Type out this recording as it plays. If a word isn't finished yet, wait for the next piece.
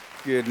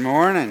Good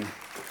morning.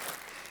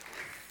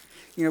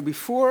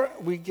 Before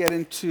we get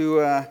into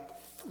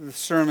the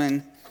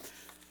sermon,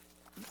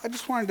 I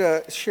just wanted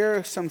to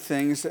share some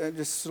things,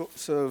 just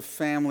sort of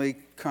family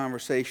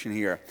conversation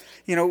here.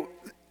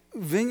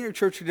 Vineyard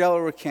Church of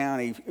Delaware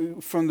County,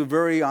 from the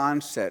very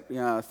onset,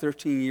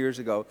 13 years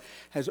ago,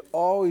 has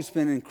always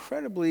been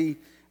incredibly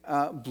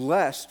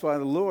blessed by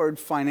the Lord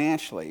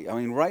financially. I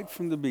mean, right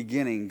from the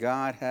beginning,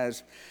 God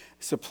has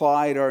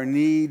supplied our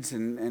needs,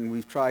 and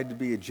we've tried to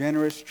be a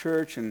generous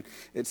church, and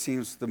it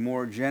seems the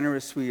more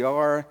generous we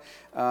are,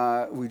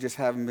 we just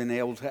haven't been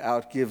able to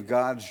outgive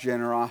God's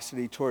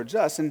generosity towards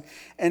us.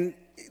 And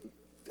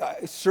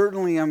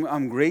certainly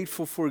I'm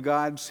grateful for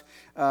God's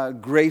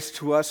grace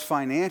to us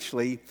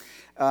financially,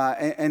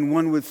 and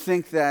one would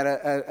think that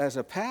as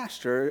a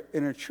pastor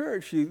in a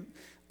church,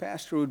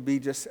 pastor would be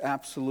just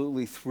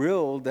absolutely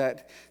thrilled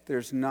that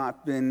there's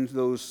not been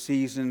those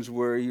seasons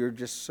where you're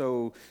just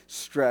so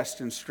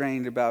stressed and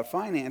strained about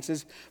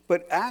finances.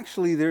 But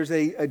actually, there's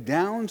a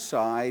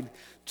downside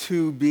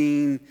to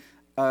being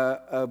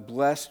a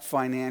blessed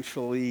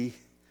financially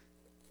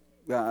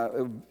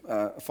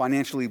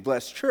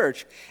blessed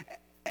church.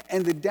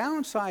 And the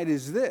downside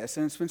is this,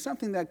 and it's been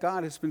something that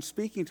God has been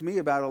speaking to me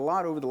about a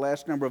lot over the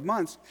last number of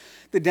months.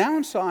 The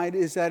downside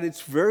is that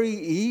it's very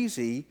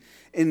easy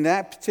in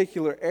that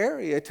particular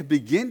area to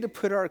begin to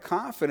put our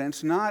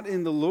confidence not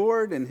in the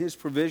Lord and His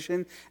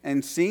provision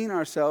and seeing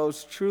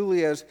ourselves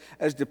truly as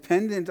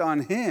dependent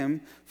on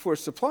Him for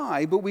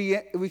supply, but we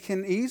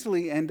can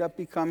easily end up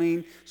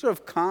becoming sort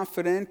of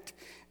confident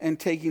and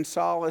taking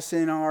solace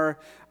in our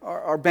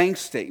bank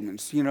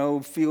statements,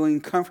 feeling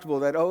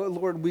comfortable that, oh,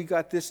 Lord, we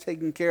got this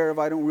taken care of.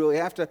 I don't really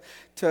have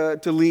to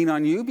lean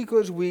on you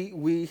because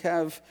we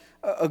have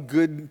a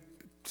good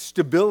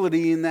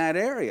stability in that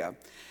area.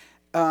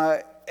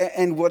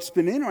 And what's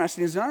been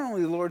interesting is not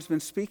only the Lord's been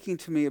speaking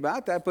to me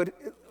about that, but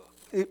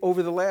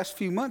over the last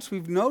few months,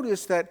 we've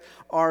noticed that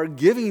our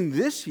giving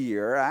this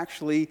year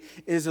actually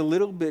is a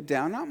little bit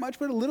down, not much,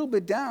 but a little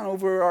bit down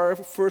over our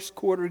first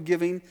quarter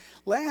giving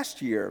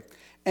last year.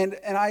 And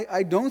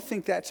I don't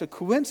think that's a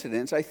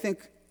coincidence. I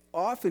think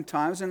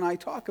oftentimes, and I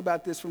talk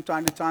about this from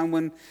time to time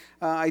when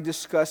I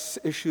discuss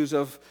issues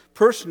of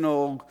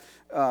personal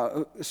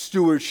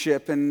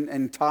stewardship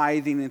and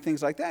tithing and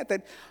things like that,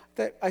 that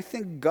I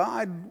think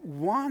God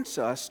wants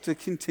us to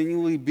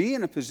continually be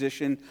in a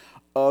position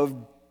of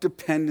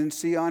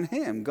dependency on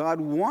Him.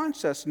 God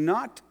wants us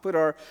not to put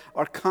our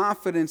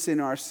confidence in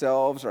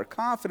ourselves, our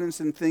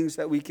confidence in things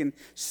that we can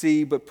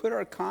see, but put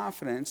our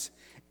confidence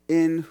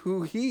in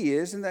who He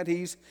is and that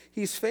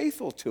He's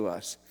faithful to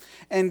us.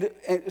 And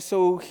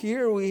so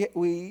here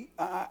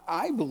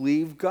I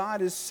believe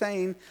God is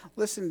saying,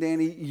 listen,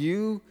 Danny,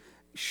 you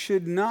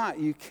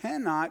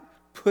cannot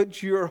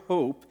put your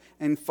hope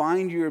and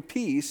find your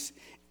peace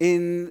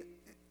in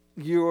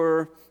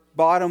your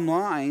bottom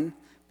line,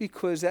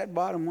 because that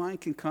bottom line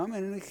can come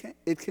and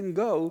it can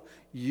go.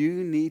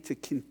 You need to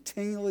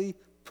continually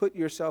put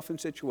yourself in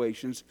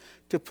situations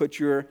to put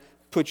your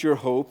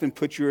hope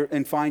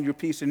and find your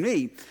peace in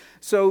me.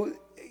 So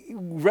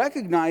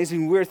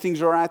recognizing where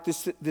things are at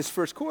this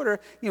first quarter,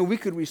 we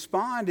could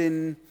respond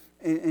in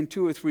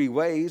two or three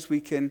ways.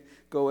 We can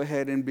go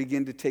ahead and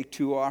begin to take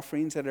 2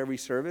 offerings at every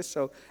service.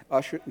 So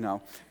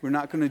no, we're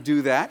not going to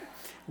do that.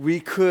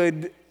 We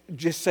could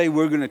just say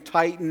we're going to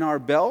tighten our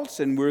belts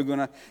and we're going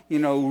to,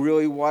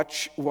 really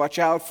watch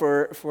out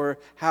for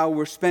how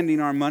we're spending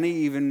our money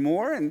even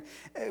more. And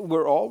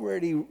we're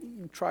already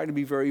trying to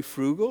be very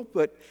frugal,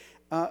 but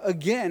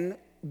again,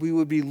 we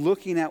would be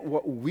looking at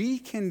what we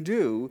can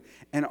do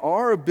and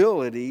our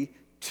ability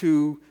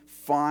to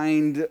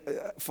find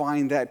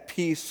that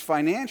peace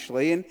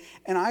financially. And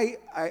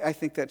I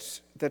think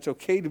that's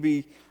okay to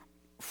be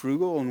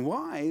frugal and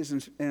wise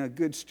and a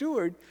good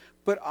steward.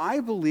 But I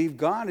believe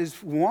God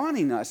is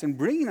wanting us and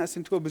bringing us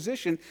into a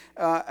position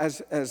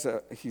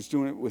He's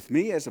doing it with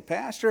me as a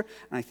pastor,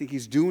 and I think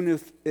He's doing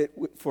it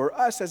for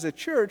us as a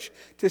church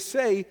to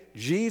say,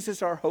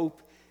 Jesus, our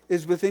hope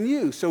is within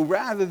you. So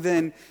rather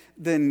than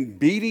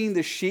beating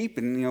the sheep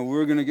and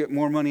we're going to get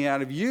more money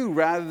out of you,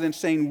 rather than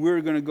saying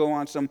we're going to go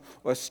on some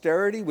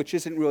austerity, which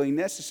isn't really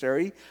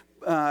necessary,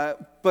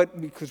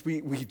 but because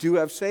we do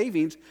have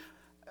savings,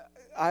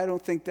 I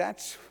don't think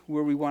that's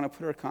where we want to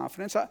put our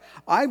confidence.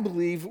 I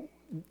believe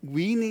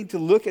we need to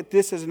look at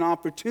this as an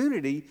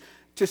opportunity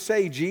to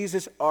say,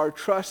 Jesus, our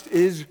trust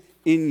is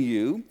in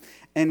you,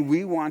 and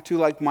we want to,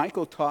 like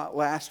Michael taught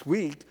last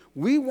week,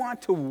 we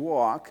want to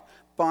walk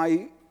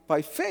by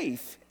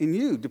faith in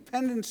you,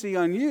 dependency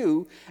on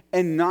you,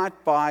 and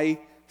not by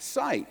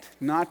sight,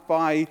 not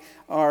by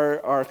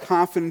our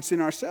confidence in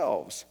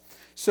ourselves.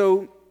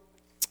 So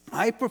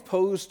I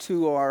propose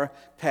to our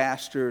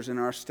pastors and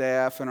our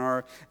staff and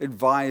our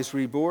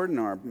advisory board and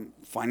our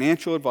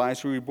financial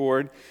advisory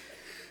board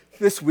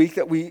this week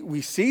that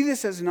we see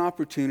this as an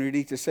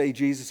opportunity to say,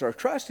 Jesus, our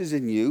trust is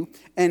in you,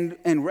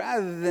 and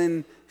rather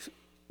than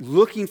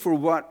looking for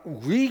what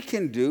we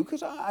can do,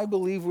 because I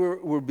believe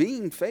we're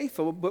being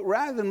faithful, but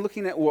rather than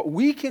looking at what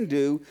we can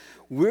do,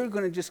 we're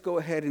going to just go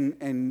ahead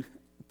and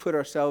put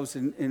ourselves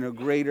in a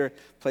greater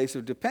place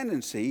of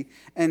dependency.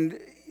 And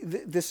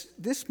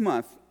this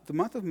month, the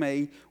month of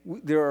May,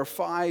 there are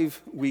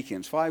 5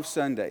 weekends, 5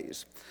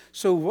 Sundays.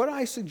 So what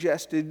I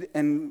suggested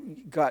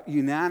and got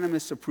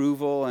unanimous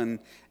approval and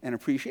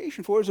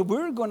appreciation for is that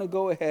we're going to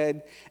go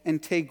ahead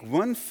and take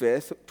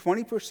 1/5,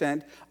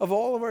 20% of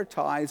all of our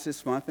tithes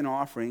this month in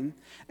offering,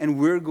 and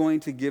we're going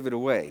to give it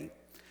away.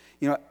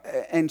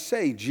 And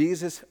say,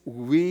 Jesus,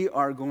 we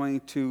are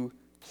going to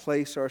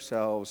place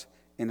ourselves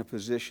in a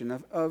position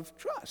of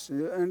trust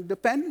and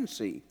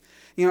dependency.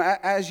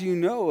 As you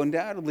know,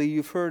 undoubtedly,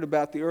 you've heard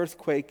about the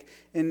earthquake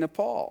in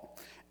Nepal.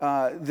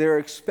 They're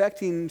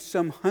expecting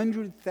some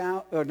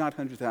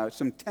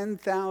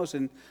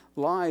 10,000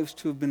 lives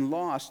to have been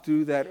lost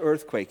through that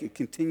earthquake. It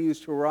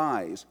continues to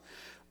rise.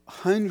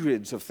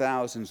 Hundreds of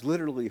thousands,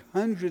 literally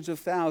hundreds of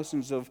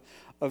thousands of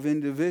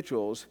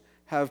individuals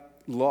have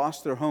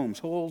lost their homes.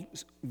 Whole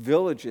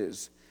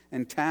villages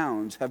and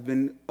towns have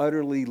been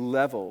utterly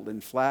leveled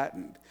and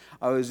flattened.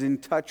 I was in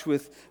touch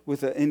with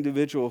an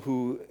individual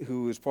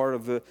who is part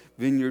of the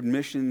Vineyard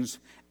Missions,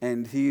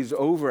 and he's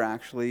over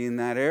actually in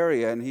that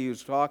area, and he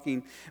was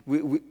talking,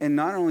 and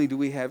not only do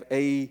we have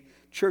a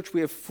church,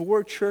 we have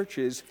 4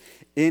 churches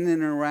in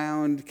and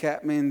around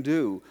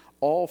Kathmandu.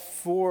 All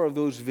 4 of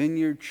those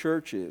Vineyard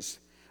churches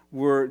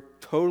were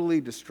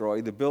totally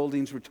destroyed. The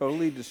buildings were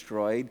totally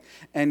destroyed,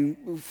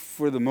 and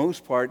for the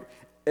most part,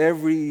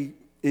 every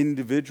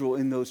individual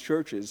in those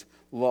churches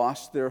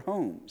lost their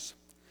homes.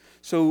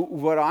 So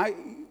what I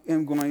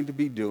am going to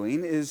be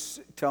doing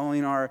is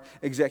telling our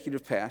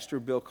executive pastor,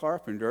 Bill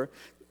Carpenter,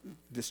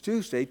 this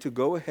Tuesday to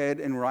go ahead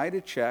and write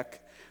a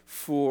check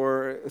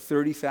for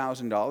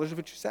 $30,000,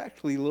 which is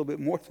actually a little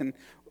bit more than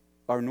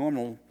our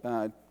normal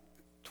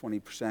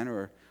 20%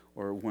 or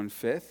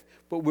 1/5.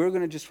 But we're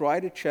going to just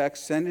write a check,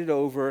 send it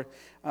over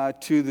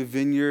to the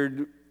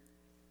Vineyard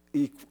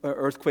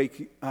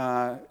Earthquake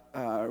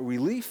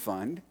Relief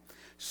Fund,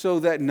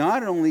 so that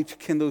not only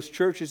can those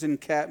churches in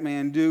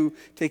Kathmandu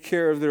take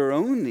care of their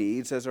own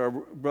needs, as our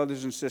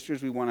brothers and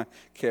sisters, we want to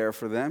care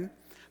for them,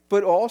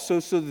 but also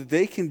so that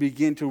they can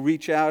begin to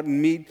reach out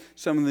and meet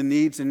some of the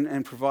needs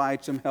and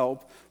provide some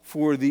help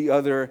for the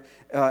other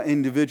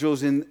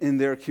individuals in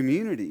their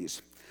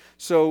communities.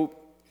 So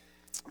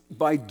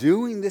by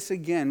doing this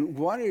again,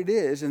 what it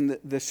is, and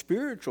the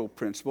spiritual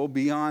principle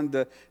beyond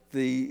the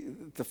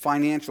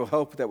financial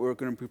help that we're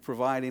going to be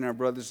providing our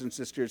brothers and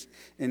sisters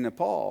in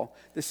Nepal,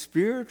 the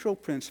spiritual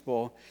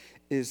principle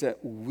is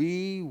that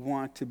we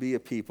want to be a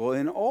people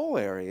in all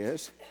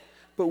areas,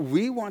 but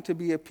we want to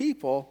be a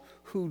people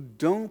who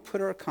don't put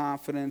our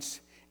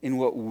confidence in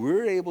what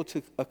we're able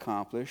to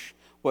accomplish,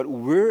 what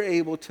we're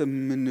able to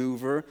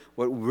maneuver,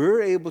 what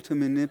we're able to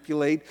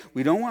manipulate.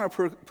 We don't want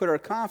to put our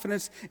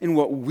confidence in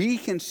what we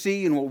can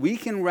see and what we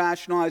can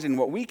rationalize and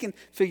what we can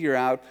figure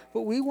out,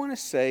 but we want to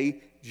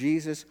say,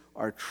 Jesus,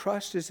 our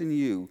trust is in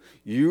you.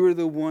 You are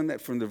the one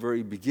that from the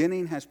very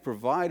beginning has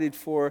provided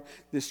for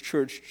this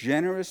church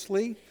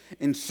generously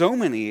in so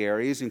many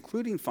areas,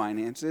 including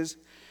finances,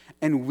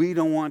 and we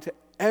don't want to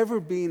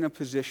ever be in a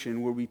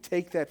position where we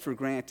take that for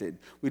granted.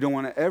 We don't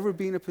want to ever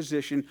be in a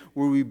position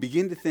where we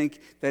begin to think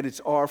that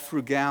it's our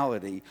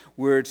frugality,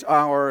 where it's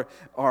our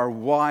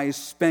wise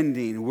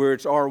spending, where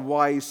it's our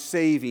wise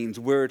savings,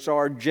 where it's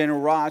our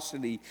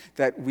generosity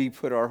that we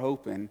put our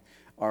hope in.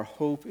 Our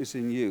hope is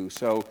in you.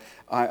 So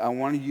I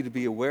wanted you to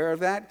be aware of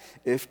that.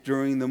 If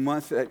during the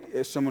month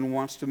if someone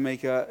wants to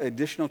make an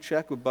additional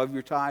check above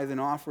your tithe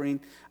and offering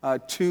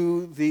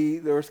to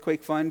the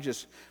Earthquake Fund,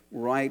 just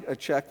write a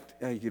check.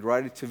 You could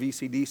write it to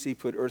VCDC,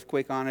 put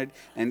earthquake on it,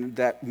 and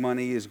that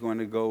money is going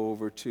to go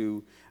over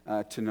to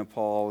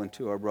Nepal and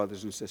to our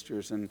brothers and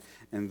sisters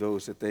and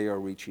those that they are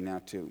reaching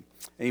out to.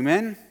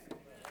 Amen?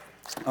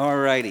 All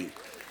righty.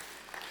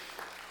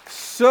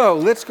 So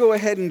let's go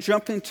ahead and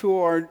jump into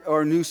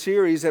our new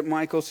series that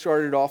Michael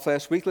started off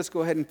last week. Let's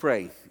go ahead and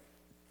pray.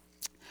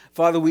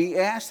 Father, we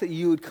ask that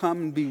you would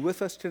come and be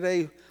with us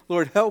today.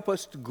 Lord, help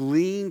us to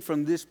glean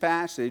from this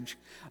passage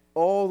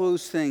all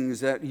those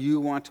things that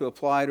you want to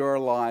apply to our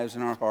lives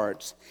and our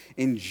hearts.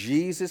 In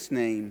Jesus'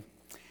 name,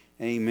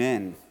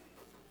 amen.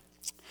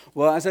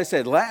 Well, as I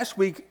said, last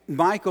week,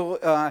 Michael,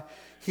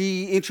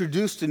 he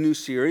introduced a new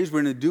series.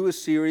 We're going to do a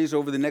series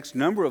over the next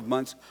number of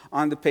months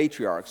on the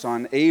patriarchs,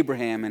 on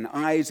Abraham and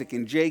Isaac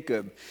and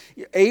Jacob.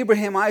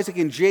 Abraham, Isaac,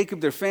 and Jacob,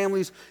 their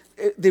families,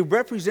 they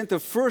represent the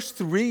first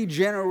 3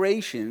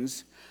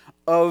 generations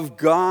of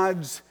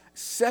God's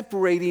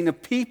separating a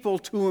people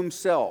to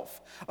himself,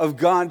 of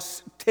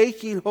God's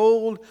taking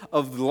hold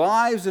of the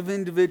lives of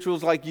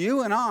individuals like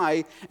you and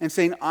I and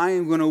saying, I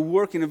am going to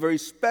work in a very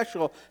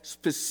special,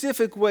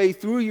 specific way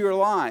through your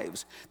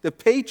lives. The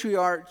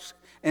patriarchs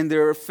and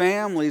their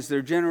families,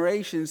 their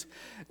generations,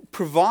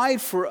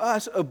 provide for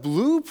us a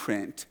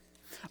blueprint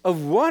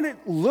of what it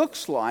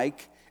looks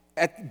like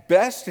at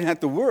best and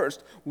at the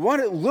worst, what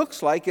it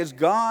looks like as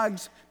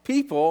God's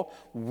people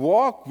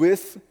walk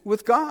with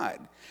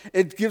God.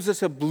 It gives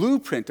us a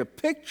blueprint, a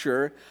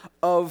picture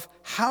of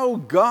how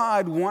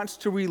God wants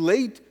to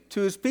relate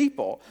to his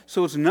people.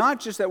 So it's not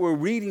just that we're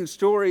reading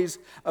stories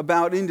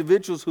about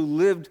individuals who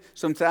lived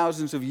some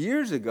thousands of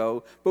years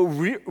ago, but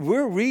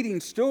we're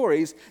reading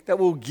stories that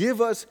will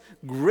give us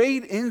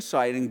great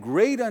insight and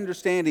great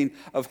understanding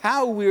of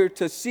how we're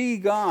to see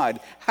God,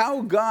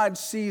 how God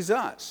sees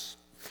us.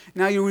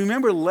 Now, you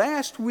remember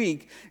last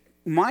week,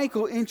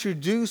 Michael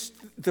introduced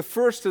the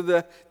first of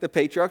the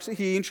patriarchs.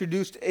 He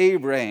introduced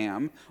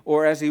Abraham,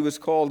 or as he was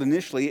called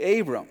initially,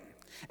 Abram.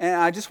 And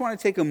I just want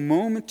to take a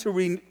moment to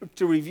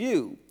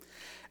review.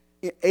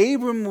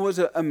 Abram was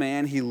a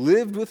man. He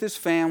lived with his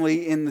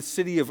family in the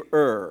city of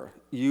Ur,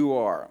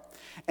 U-R.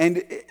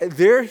 And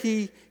there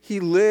he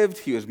lived.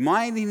 He was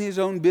minding his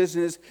own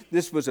business.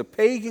 This was a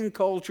pagan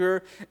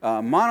culture,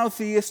 a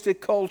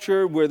monotheistic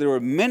culture where there were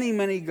many,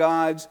 many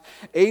gods.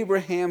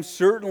 Abraham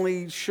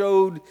certainly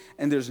showed,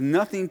 and there's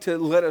nothing to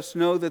let us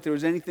know that there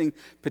was anything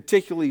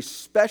particularly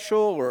special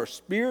or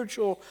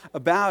spiritual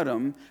about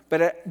him.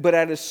 But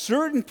at a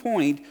certain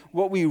point,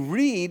 what we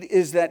read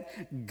is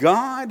that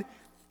God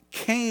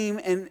came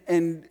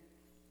and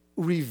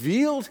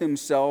revealed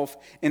himself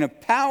in a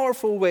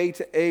powerful way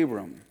to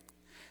Abram.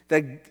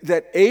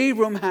 That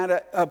Abram had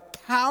a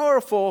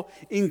powerful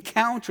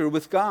encounter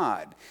with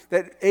God.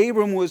 That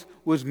Abram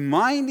was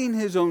minding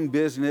his own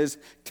business,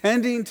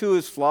 tending to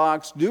his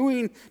flocks,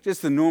 doing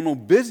just the normal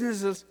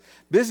business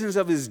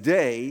of his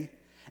day.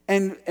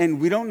 And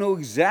we don't know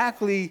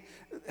exactly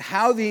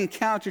how the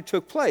encounter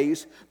took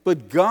place,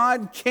 but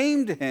God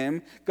came to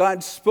him,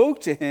 God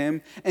spoke to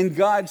him, and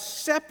God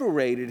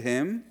separated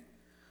him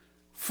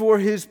for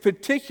his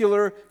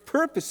particular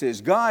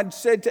purposes. God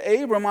said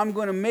to Abram, I'm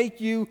going to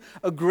make you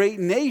a great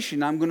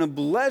nation. I'm going to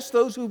bless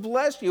those who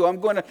bless you. I'm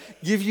going to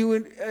give you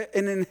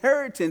an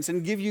inheritance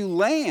and give you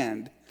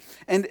land.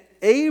 And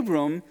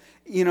Abram,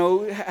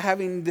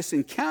 having this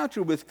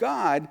encounter with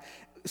God,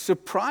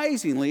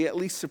 surprisingly, at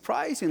least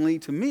surprisingly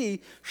to me,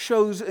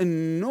 shows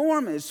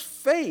enormous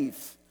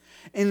faith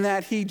in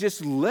that he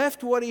just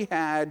left what he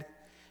had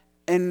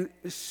and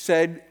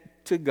said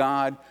to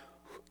God,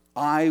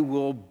 I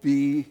will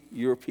be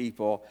your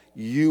people.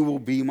 You will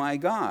be my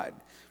God.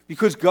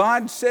 Because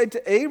God said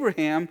to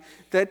Abraham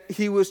that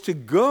he was to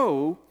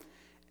go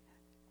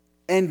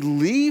and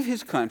leave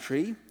his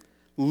country,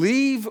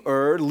 leave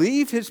Ur,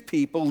 leave his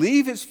people,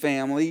 leave his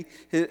family,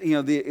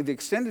 the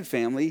extended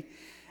family,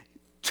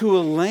 to a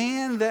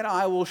land that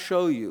I will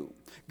show you.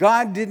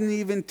 God didn't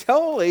even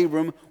tell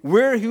Abram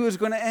where he was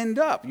going to end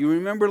up. You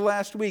remember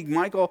last week,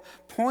 Michael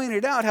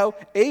pointed out how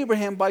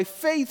Abraham, by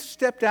faith,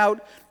 stepped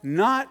out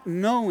not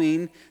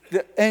knowing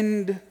the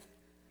end,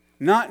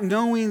 not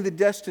knowing the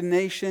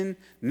destination,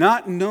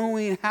 not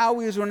knowing how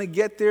he was going to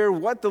get there,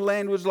 what the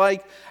land was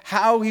like,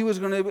 how he was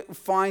going to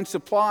find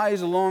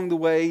supplies along the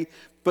way.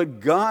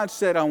 But God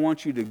said, I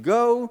want you to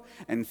go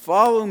and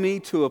follow me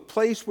to a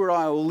place where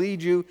I will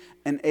lead you.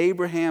 And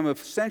Abraham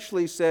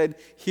essentially said,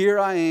 here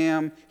I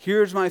am,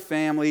 here's my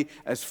family.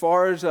 As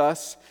far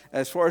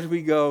as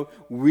we go,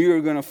 we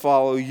are going to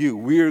follow you.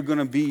 We are going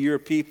to be your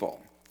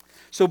people.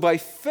 So by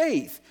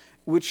faith,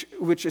 which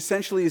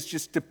essentially is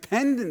just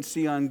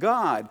dependency on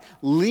God,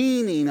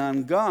 leaning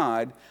on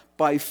God,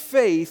 by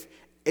faith,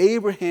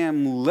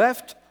 Abraham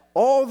left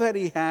all that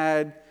he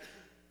had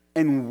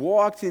and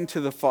walked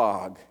into the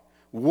fog.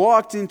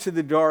 Walked into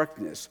the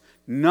darkness,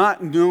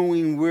 not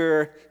knowing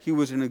where he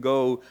was going to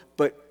go,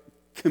 but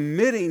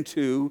committing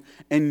to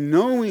and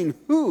knowing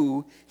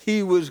who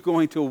he was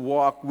going to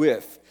walk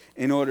with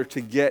in order to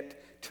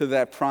get to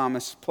that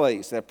promised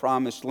place, that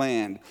promised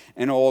land,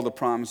 and all the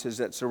promises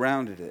that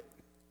surrounded it.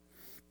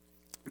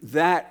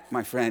 That,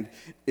 my friend,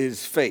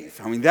 is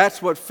faith. I mean,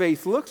 that's what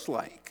faith looks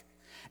like.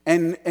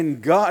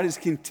 And God is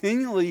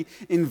continually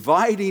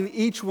inviting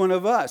each one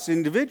of us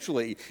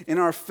individually, in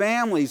our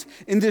families,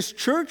 in this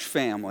church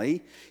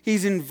family.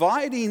 He's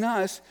inviting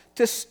us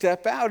to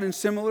step out in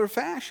similar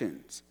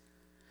fashions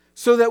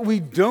so that we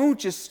don't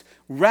just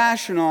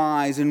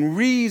rationalize and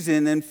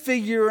reason and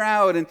figure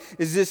out, and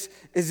is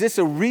this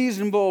a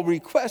reasonable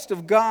request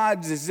of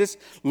God's? Does this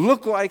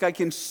look like I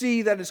can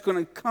see that it's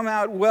going to come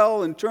out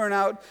well and turn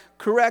out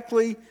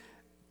correctly?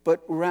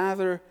 But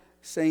rather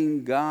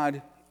saying,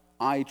 God,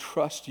 I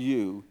trust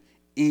you,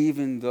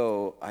 even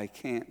though I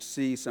can't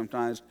see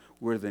sometimes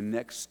where the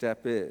next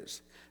step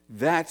is.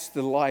 That's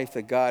the life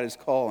that God is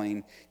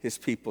calling his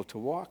people to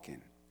walk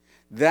in.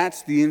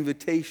 That's the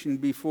invitation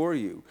before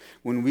you.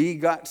 When we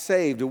got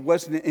saved, it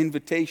wasn't an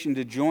invitation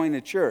to join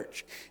a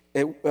church.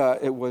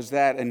 It was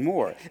that and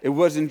more. It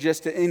wasn't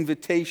just an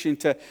invitation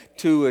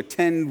to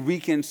attend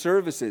weekend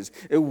services.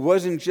 It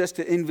wasn't just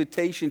an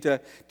invitation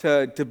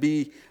to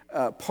be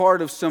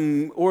part of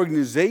some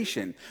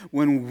organization.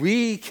 When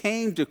we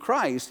came to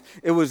Christ,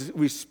 it was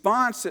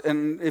response,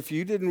 and if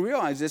you didn't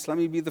realize this, let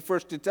me be the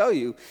first to tell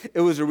you,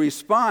 it was a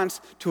response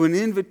to an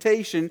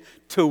invitation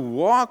to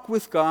walk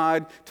with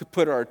God, to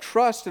put our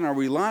trust and our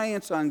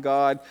reliance on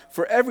God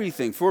for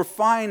everything, for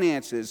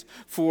finances,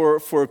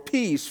 for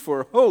peace,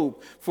 for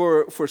hope, for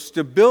for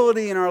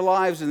stability in our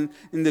lives in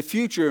the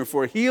future, and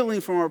for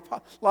healing from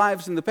our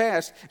lives in the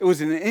past. It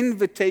was an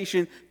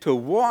invitation to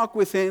walk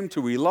with him,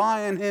 to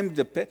rely on him,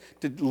 to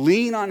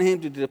lean on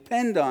him, to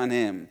depend on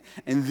him.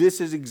 And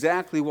this is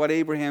exactly what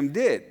Abraham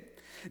did.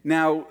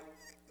 Now,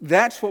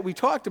 that's what we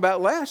talked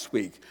about last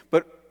week.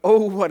 But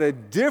oh, what a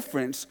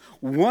difference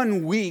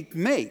 1 week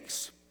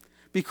makes.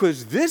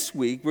 Because this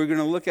week, we're going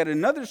to look at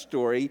another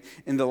story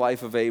in the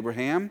life of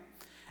Abraham.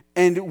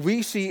 And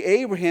we see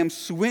Abraham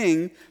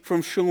swing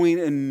from showing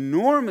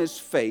enormous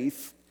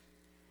faith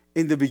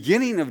in the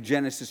beginning of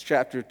Genesis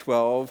chapter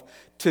 12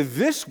 to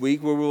this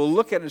week, where we'll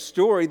look at a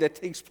story that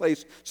takes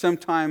place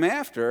sometime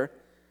after,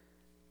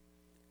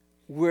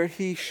 where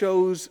he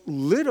shows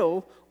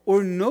little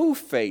or no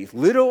faith,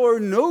 little or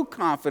no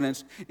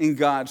confidence in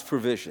God's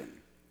provision.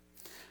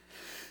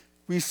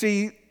 We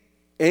see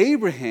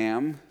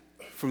Abraham,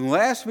 from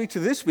last week to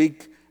this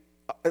week,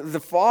 the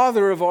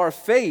father of our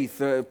faith,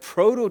 the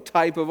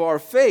prototype of our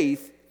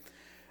faith,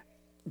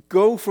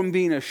 go from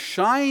being a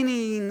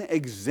shining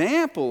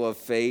example of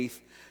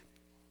faith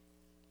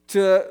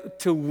to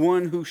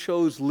one who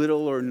shows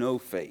little or no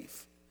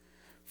faith.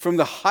 From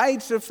the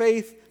heights of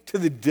faith to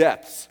the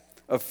depths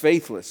of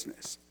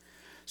faithlessness.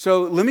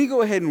 So let me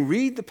go ahead and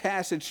read the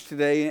passage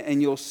today,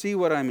 and you'll see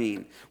what I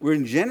mean. We're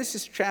in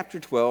Genesis chapter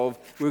 12.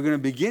 We're going to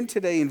begin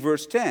today in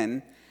verse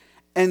 10,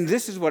 and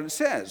this is what it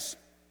says.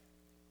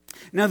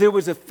 Now there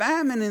was a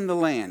famine in the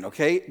land,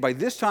 okay? By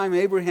this time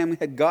Abraham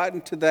had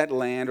gotten to that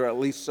land, or at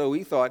least so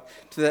he thought,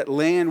 to that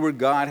land where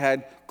God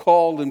had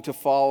called him to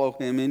follow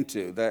him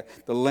into, the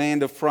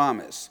land of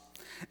promise.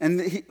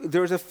 And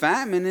there was a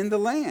famine in the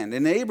land,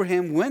 and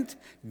Abraham went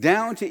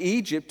down to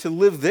Egypt to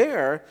live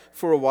there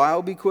for a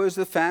while because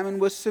the famine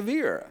was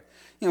severe.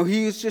 You know,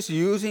 he was just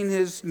using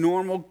his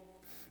normal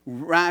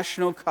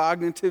rational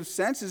cognitive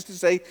senses to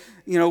say,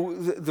 you know,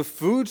 the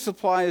food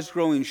supply is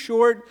growing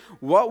short.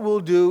 What we'll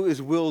do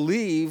is we'll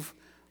leave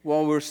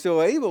while we're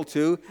still able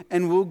to,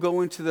 and we'll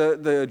go into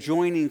the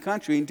adjoining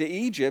country, into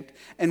Egypt,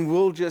 and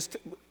we'll just,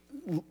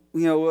 you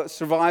know,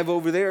 survive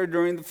over there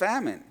during the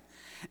famine.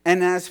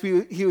 And as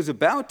he was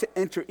about to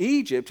enter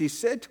Egypt, he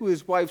said to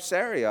his wife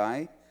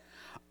Sarai,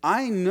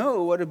 I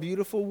know what a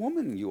beautiful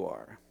woman you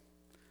are.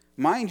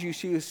 Mind you,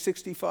 she was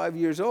 65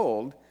 years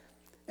old,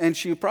 and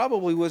she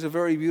probably was a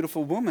very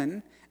beautiful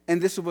woman,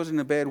 and this wasn't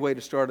a bad way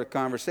to start a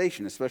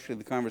conversation, especially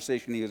the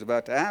conversation he was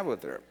about to have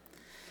with her.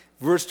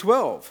 Verse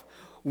 12,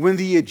 when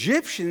the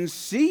Egyptians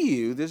see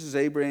you, this is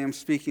Abraham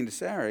speaking to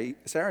Sarai,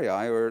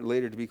 or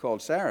later to be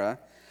called Sarah,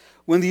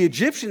 when the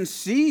Egyptians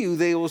see you,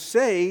 they will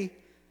say,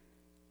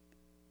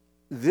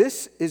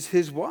 this is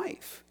his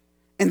wife.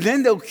 And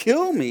then they'll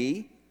kill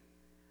me,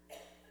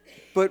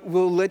 but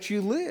we'll let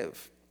you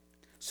live.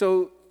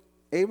 So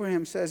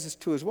Abraham says this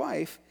to his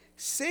wife,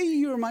 say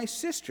you're my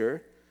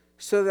sister,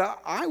 so that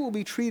I will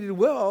be treated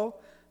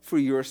well for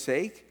your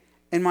sake,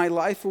 and my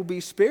life will be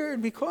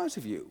spared because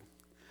of you.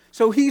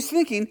 So he's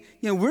thinking,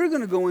 you know, we're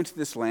going to go into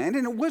this land,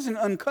 and it wasn't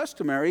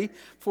uncustomary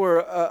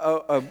for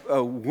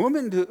a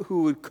woman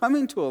who would come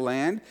into a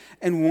land,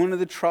 and one of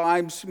the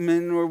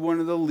tribesmen or one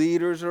of the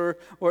leaders or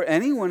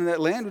anyone in that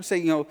land would say,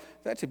 you know,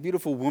 that's a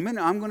beautiful woman.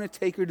 I'm going to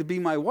take her to be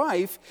my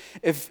wife.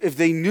 If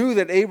they knew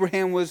that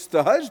Abraham was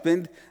the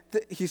husband,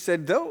 he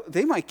said,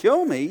 they might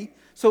kill me.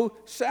 So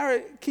Sarah,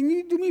 can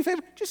you do me a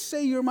favor? Just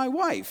say you're my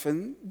wife,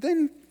 and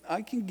then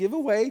I can give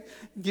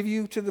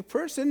you to the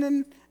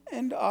person,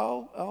 and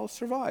I'll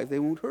survive. They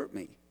won't hurt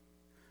me.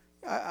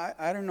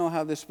 I don't know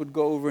how this would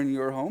go over in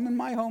your home. In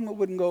my home, it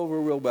wouldn't go over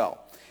real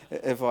well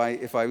if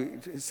I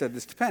said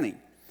this to Penny.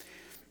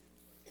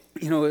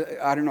 You know,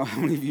 I don't know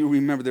how many of you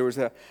remember there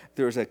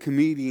was a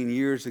comedian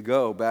years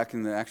ago, back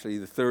in the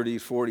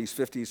 30s, 40s,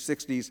 50s,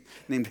 60s,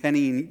 named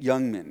Henny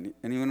Youngman.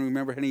 Anyone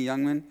remember Henny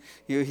Youngman?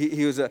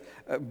 He was a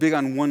big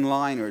on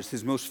one-liners.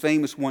 His most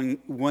famous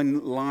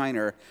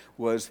one-liner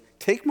was,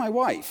 "Take my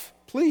wife,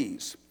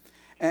 please."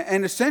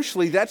 And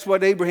essentially, that's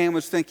what Abraham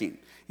was thinking.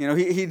 You know,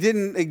 he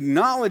didn't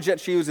acknowledge that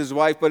she was his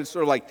wife, but it's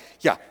sort of like,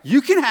 yeah,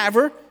 you can have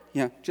her.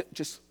 Yeah,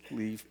 just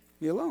leave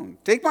me alone.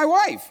 Take my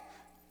wife,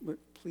 but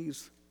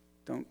please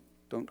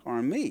don't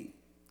harm me.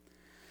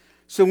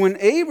 So when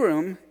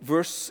Abram,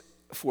 verse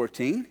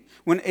 14,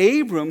 when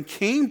Abram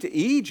came to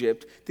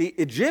Egypt, the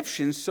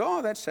Egyptians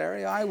saw that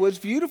Sarai was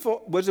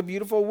a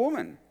beautiful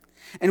woman.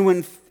 And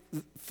when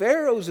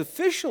Pharaoh's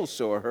officials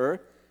saw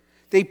her,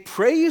 they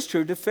praised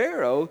her to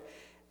Pharaoh,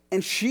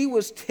 and she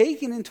was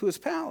taken into his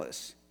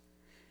palace.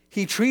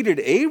 He treated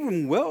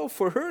Abram well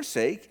for her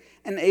sake,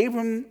 and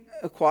Abram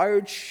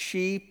acquired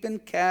sheep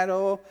and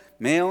cattle,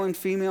 male and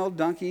female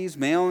donkeys,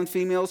 male and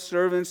female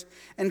servants,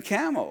 and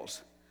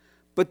camels.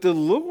 But the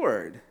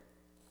Lord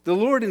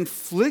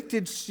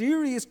inflicted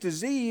serious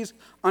disease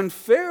on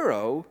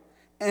Pharaoh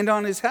and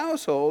on his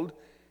household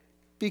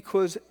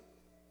because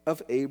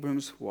of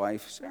Abram's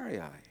wife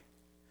Sarai.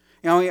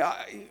 You know,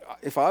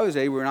 if I was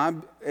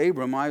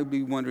Abram, I would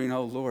be wondering,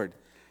 oh Lord,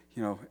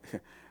 you know,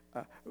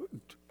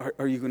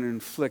 are you going to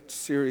inflict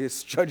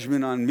serious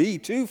judgment on me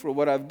too for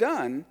what I've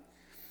done?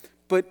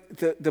 But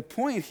the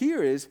point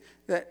here is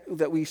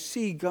that we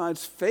see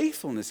God's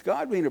faithfulness.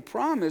 God made a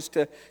promise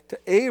to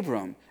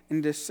Abram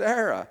and to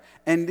Sarah.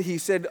 And he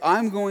said,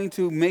 I'm going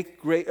to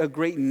make a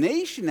great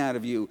nation out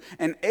of you.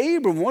 And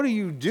Abram, what are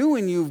you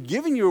doing? You've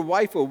given your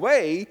wife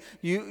away.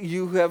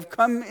 You have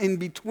come in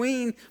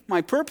between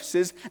my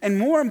purposes. And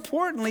more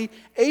importantly,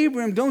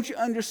 Abram, don't you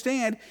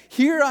understand?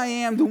 Here I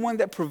am, the one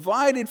that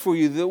provided for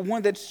you, the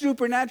one that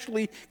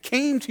supernaturally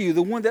came to you,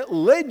 the one that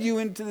led you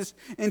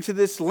into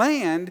this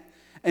land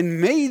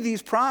and made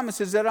these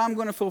promises that I'm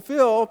going to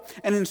fulfill.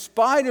 And in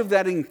spite of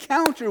that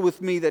encounter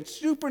with me, that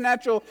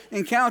supernatural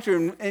encounter,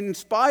 and in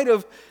spite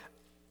of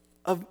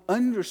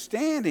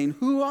understanding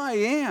who I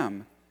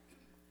am,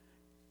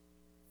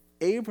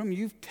 Abram,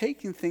 you've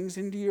taken things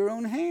into your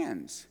own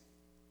hands.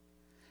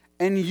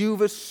 And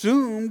you've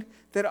assumed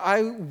that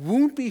I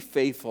won't be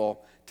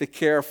faithful to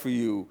care for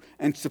you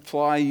and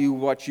supply you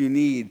what you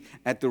need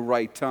at the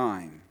right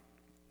time.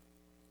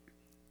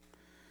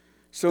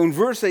 So in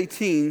verse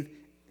 18,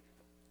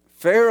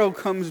 Pharaoh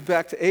comes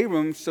back to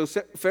Abram. So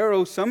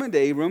Pharaoh summoned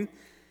Abram,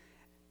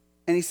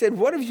 and he said,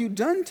 what have you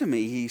done to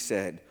me? He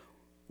said,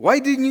 why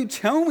didn't you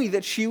tell me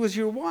that she was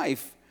your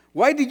wife?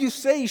 Why did you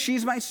say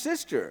she's my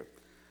sister?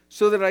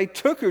 So that I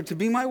took her to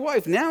be my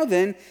wife. Now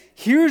then,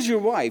 here's your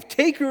wife.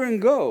 Take her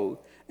and go.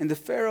 And the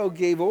Pharaoh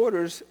gave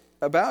orders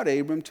about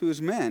Abram to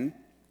his men,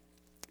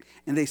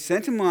 and they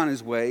sent him on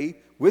his way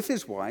with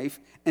his wife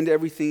and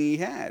everything he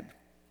had.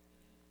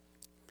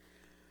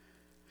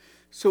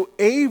 So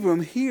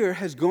Abram here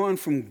has gone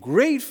from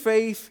great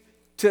faith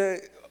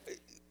to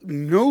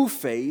no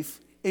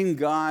faith in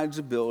God's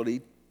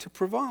ability to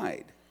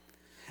provide.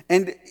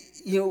 And,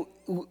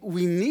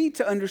 we need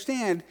to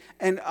understand,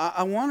 and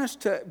I want us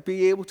to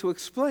be able to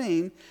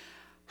explain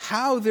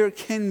how there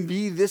can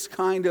be this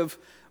kind of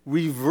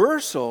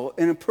reversal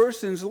in a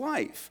person's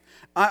life.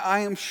 I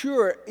am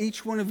sure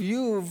each one of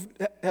you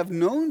have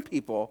known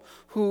people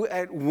who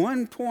at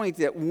one point,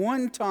 at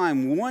one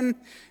time,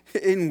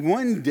 in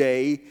one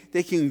day,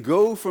 they can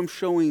go from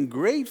showing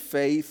great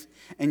faith,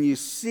 and you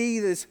see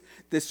this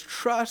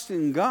trust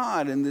in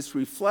God and this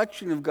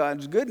reflection of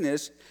God's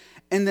goodness,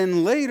 and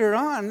then later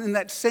on, in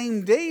that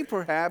same day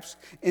perhaps,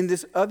 in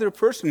this other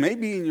person,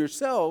 maybe in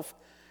yourself,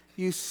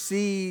 you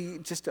see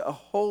just a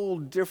whole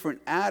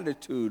different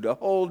attitude, a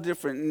whole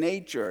different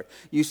nature.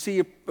 You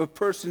see a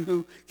person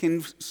who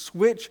can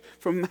switch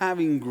from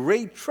having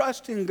great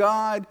trust in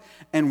God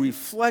and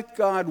reflect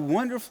God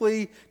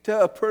wonderfully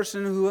to a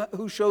person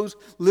who shows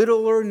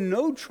little or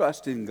no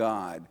trust in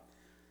God.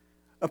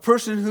 A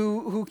person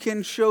who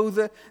can show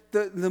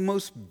the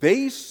most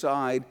base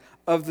side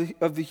of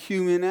the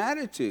human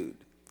attitude.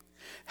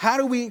 How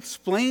do we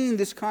explain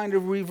this kind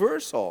of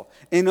reversal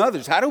in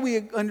others? How do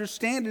we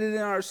understand it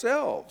in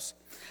ourselves?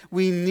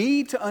 We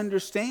need to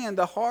understand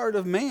the heart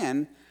of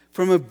man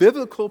from a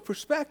biblical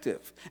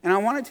perspective. And I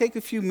want to take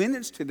a few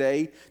minutes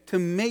today to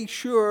make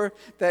sure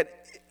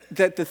that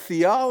the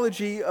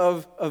theology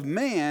of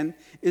man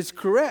is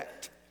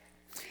correct.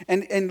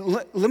 And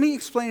let me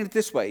explain it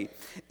this way.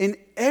 In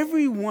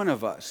every one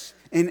of us,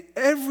 in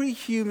every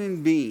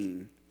human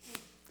being,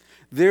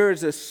 there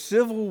is a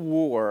civil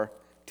war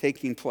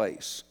taking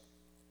place.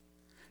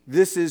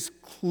 This is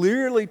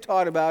clearly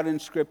taught about in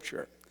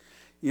Scripture.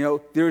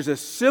 There's a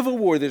civil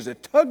war, there's a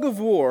tug of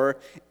war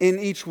in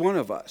each one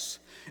of us.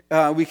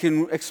 We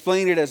can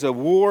explain it as a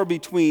war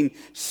between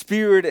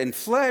spirit and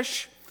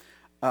flesh.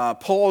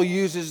 Paul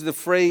uses the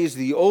phrase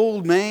the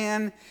old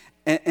man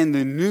and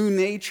the new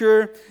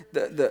nature,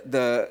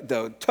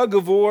 the tug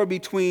of war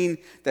between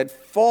that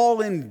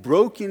fallen,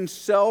 broken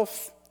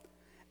self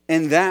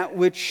and that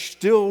which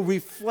still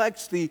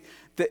reflects the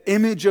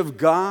image of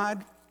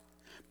God.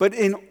 But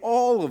in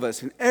all of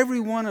us, in every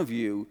one of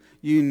you,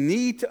 you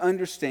need to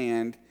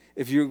understand,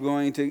 if you're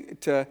going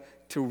to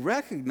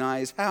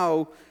recognize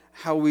how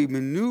we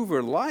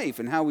maneuver life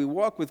and how we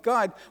walk with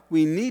God,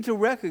 we need to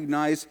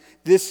recognize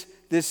this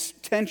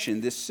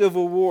tension, this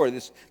civil war,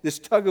 this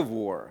tug of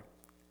war.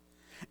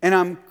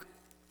 And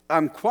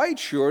I'm quite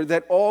sure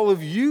that all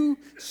of you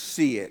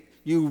see it.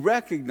 You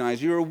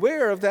recognize, you're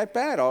aware of that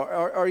battle,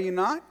 are you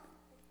not?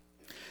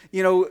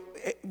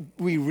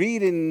 We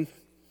read in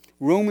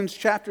Romans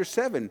chapter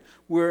 7,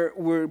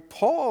 where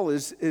Paul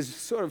is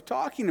sort of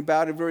talking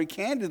about it very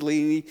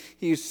candidly. And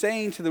he's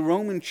saying to the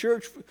Roman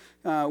church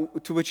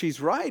to which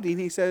he's writing,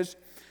 he says,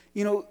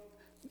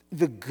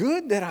 the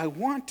good that I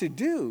want to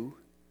do,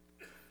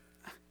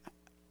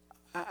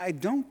 I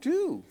don't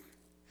do.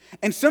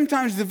 And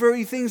sometimes the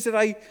very things that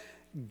I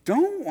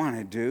don't want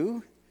to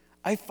do,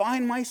 I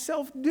find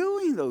myself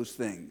doing those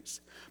things.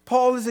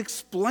 Paul is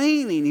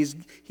explaining,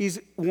 he's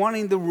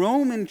wanting the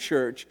Roman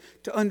church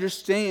to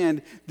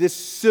understand this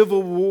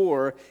civil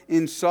war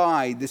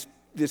inside,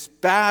 this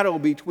battle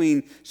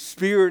between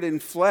spirit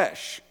and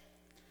flesh.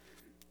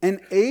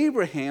 And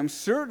Abraham,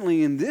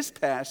 certainly in this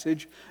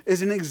passage,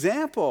 is an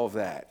example of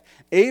that.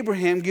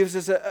 Abraham gives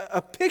us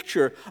a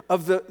picture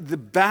of the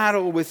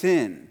battle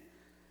within.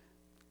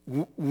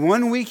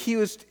 1 week he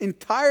was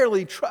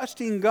entirely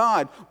trusting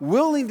God,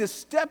 willing to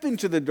step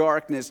into the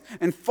darkness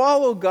and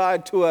follow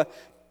God to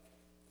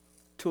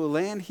to a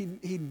land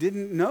he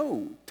didn't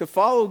know, to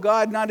follow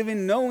God not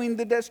even knowing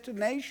the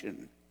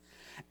destination.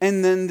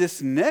 And then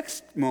this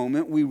next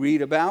moment we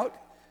read about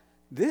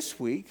this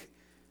week,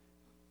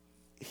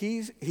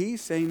 he's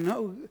saying,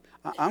 no,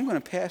 I'm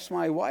going to pass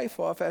my wife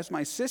off as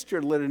my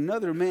sister, let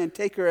another man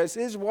take her as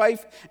his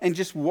wife, and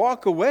just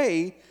walk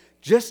away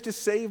just to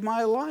save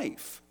my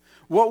life.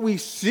 What we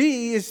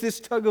see is this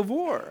tug of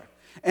war.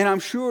 And I'm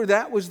sure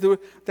that was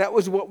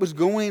what was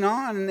going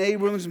on in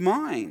Abram's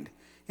mind.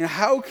 You know,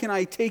 how can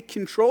I take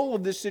control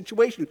of this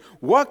situation?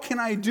 What can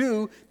I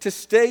do to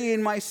stay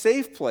in my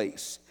safe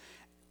place?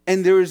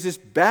 And there is this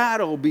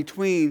battle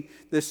between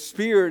the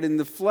spirit and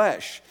the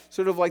flesh,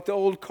 sort of like the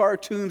old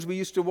cartoons we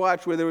used to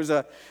watch where there was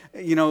an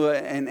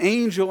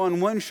angel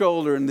on one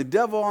shoulder and the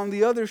devil on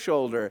the other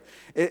shoulder.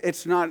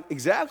 It's not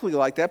exactly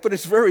like that, but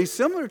it's very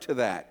similar to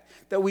that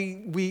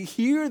we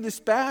hear this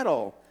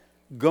battle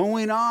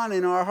going on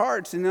in our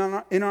hearts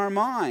and in our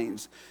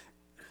minds,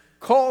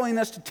 calling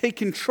us to take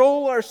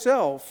control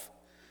ourselves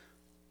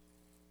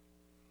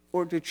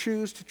or to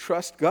choose to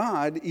trust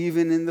God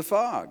even in the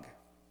fog.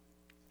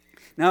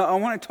 Now, I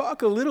want to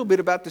talk a little bit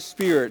about the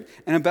spirit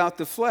and about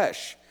the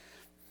flesh.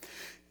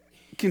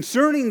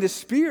 Concerning the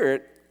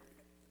spirit,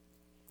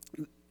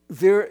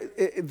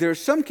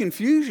 there's some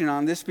confusion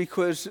on this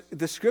because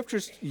the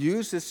scriptures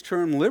use this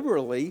term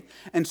liberally,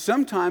 and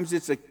sometimes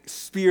it's a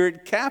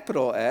spirit,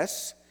 capital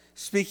S,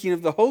 speaking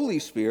of the Holy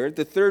Spirit,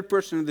 the third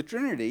person of the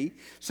Trinity.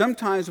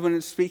 Sometimes when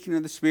it's speaking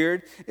of the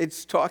Spirit,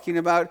 it's talking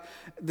about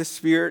the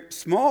Spirit,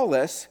 small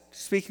s,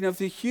 speaking of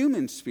the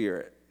human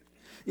spirit.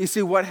 You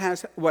see, what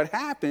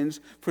happens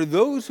for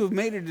those who have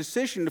made a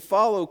decision to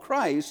follow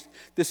Christ,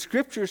 the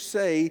scriptures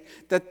say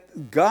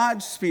that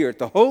God's Spirit,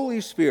 the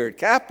Holy Spirit,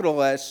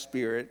 capital S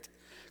Spirit,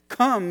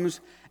 comes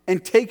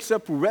and takes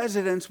up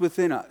residence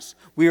within us.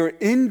 We are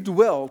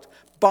indwelt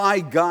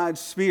by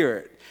God's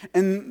Spirit.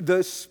 And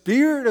the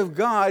Spirit of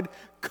God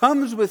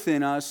comes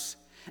within us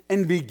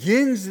and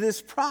begins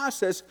this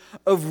process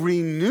of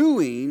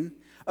renewing,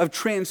 of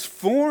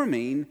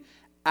transforming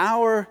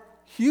our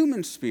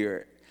human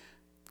spirit.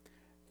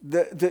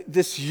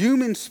 This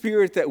human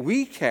spirit that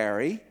we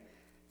carry,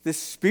 the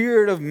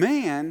spirit of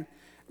man,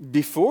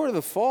 before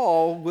the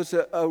fall was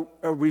a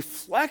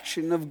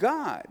reflection of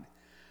God.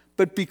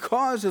 But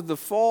because of the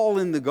fall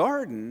in the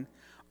garden,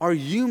 our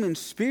human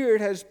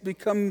spirit has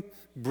become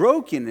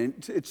broken,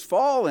 it's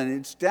fallen,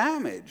 it's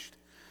damaged.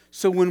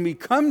 So when we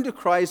come to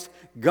Christ,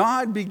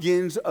 God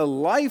begins a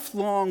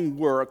lifelong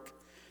work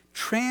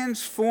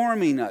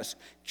transforming us,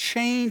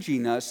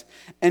 changing us,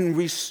 and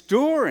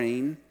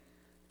restoring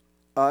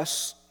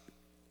us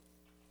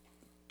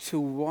to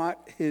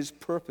what his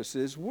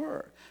purposes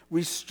were.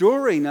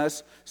 Restoring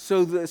us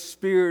so the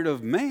spirit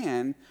of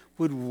man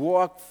would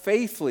walk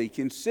faithfully,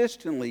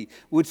 consistently,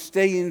 would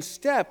stay in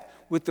step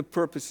with the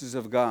purposes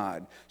of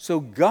God. So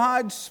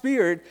God's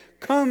Spirit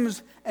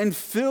comes and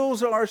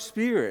fills our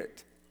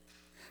spirit.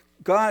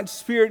 God's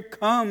Spirit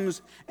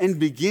comes and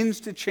begins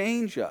to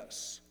change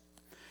us.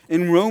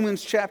 In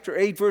Romans chapter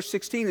 8, verse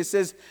 16, it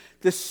says,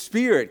 the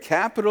Spirit,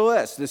 capital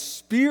S, the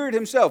Spirit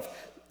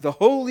himself, the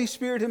Holy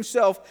Spirit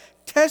himself,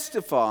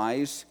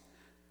 testifies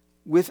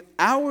with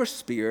our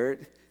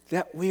spirit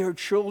that we are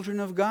children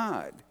of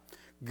God.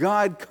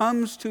 God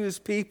comes to his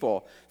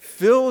people,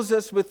 fills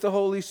us with the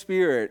Holy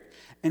Spirit,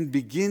 and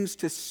begins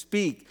to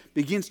speak,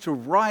 begins to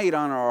write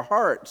on our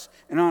hearts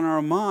and on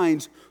our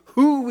minds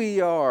who we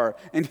are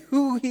and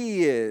who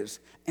he is,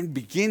 and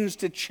begins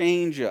to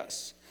change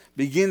us,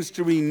 begins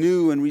to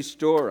renew and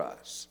restore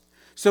us.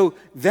 So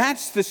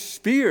that's the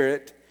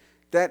Spirit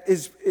that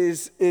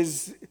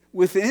is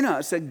within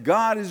us, that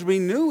God is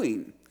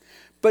renewing.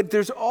 But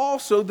there's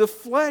also the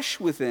flesh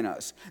within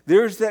us.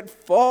 There's that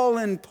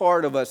fallen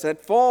part of us,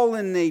 that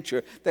fallen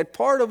nature, that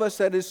part of us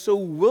that is so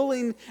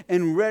willing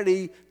and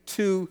ready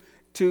to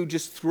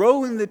just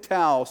throw in the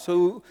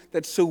towel,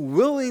 that's so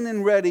willing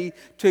and ready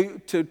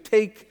to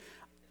take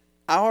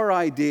our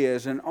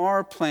ideas and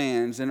our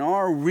plans and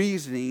our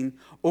reasoning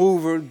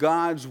over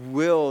God's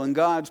will and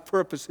God's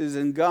purposes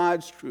and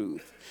God's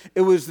truth.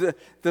 It was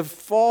the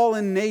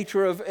fallen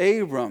nature of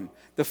Abram,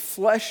 the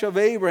flesh of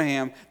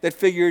Abraham, that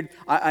figured,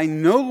 I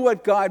know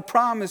what God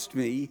promised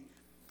me,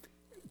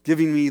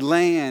 giving me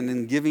land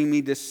and giving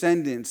me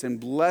descendants and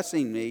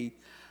blessing me,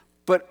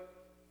 but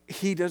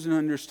he doesn't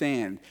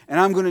understand. And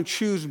I'm going to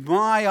choose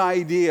my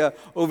idea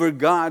over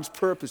God's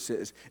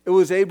purposes. It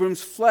was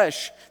Abram's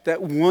flesh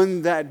that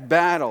won that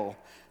battle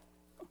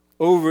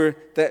over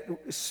that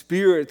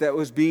spirit that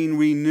was being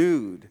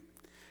renewed.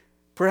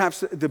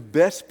 Perhaps the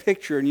best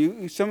picture,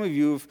 and some of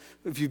you,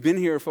 if you've been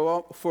here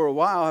for a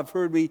while, have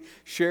heard me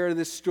share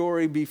this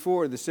story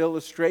before, this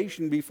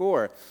illustration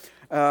before.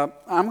 I'm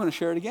going to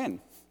share it again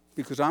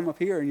because I'm up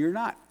here and you're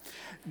not.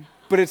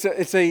 But it's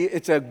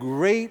a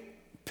great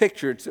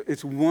picture.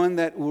 It's one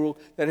that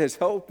has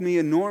helped me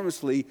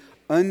enormously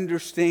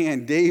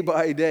understand day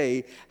by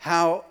day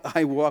how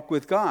I walk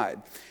with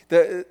God.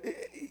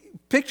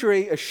 Picture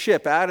a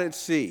ship out at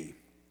sea,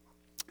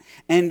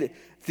 and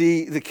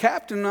the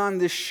captain on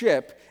this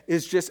ship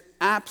is just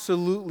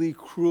absolutely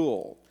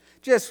cruel.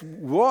 just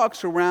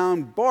walks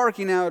around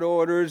barking out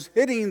orders,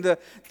 hitting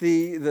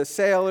the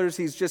sailors.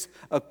 He's just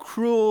a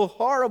cruel,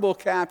 horrible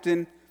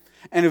captain.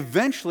 And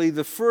eventually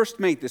the first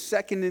mate, the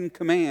second in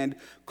command,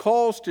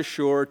 calls to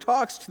shore,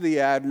 talks to the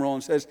admiral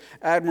and says,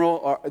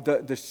 Admiral,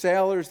 the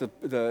sailors,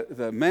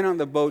 the men on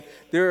the boat,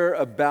 they're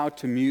about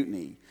to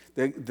mutiny.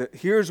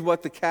 Here's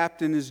what the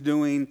captain is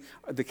doing,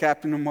 the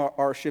captain of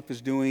our ship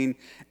is doing,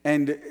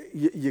 and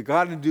you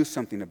got to do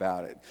something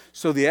about it.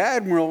 So the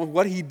admiral,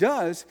 what he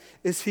does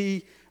is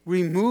he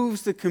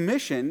removes the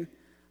commission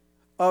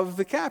of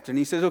the captain.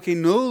 He says, okay,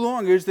 no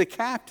longer is the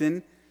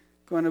captain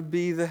going to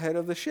be the head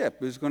of the ship.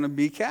 He's going to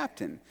be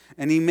captain.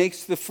 And he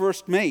makes the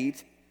first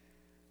mate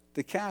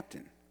the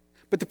captain.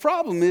 But the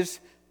problem is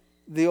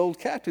the old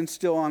captain's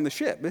still on the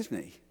ship,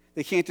 isn't he?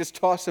 They can't just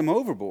toss him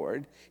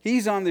overboard.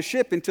 He's on the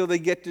ship until they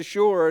get to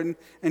shore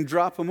and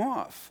drop him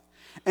off.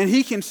 And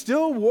he can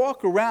still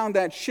walk around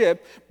that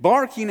ship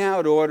barking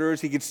out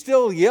orders. He could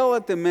still yell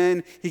at the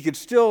men. He could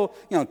still,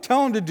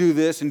 tell them to do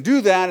this and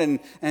do that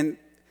and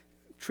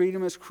treat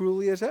them as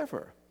cruelly as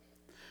ever.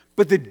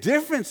 But the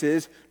difference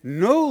is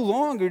no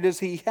longer does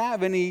he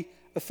have any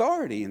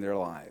authority in their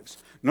lives.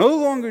 No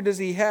longer does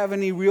he have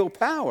any real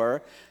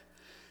power.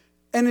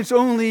 And it's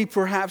only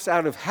perhaps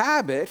out of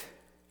habit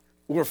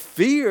or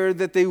fear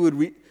that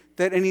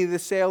that any of the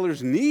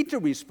sailors need to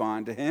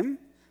respond to him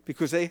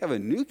because they have a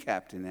new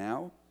captain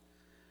now.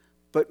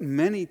 But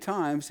many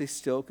times they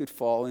still could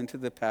fall into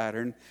the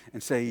pattern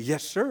and say,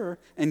 yes, sir,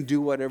 and do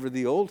whatever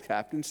the old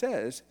captain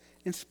says,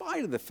 in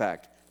spite of the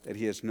fact that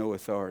he has no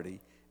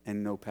authority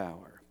and no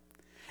power.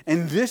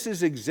 And this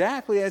is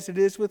exactly as it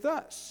is with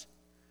us.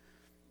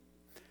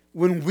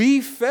 When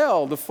we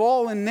fell, the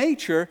fallen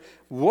nature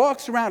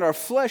walks around, our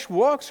flesh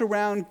walks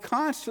around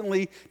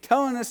constantly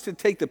telling us to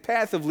take the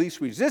path of least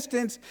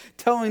resistance,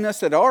 telling us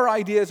that our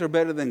ideas are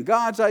better than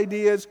God's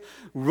ideas,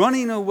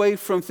 running away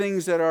from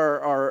things that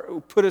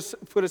put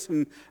us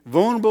in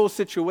vulnerable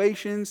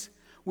situations.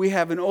 We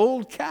have an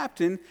old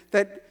captain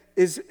that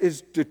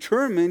is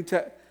determined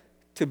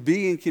to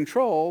be in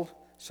control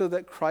so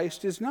that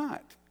Christ is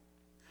not.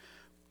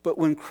 But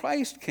when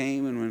Christ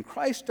came and when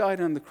Christ died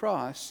on the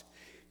cross,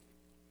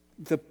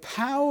 the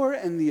power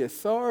and the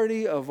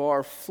authority of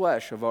our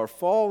flesh, of our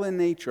fallen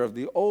nature, of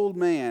the old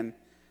man,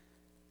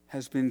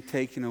 has been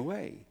taken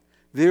away.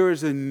 There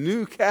is a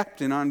new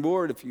captain on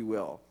board, if you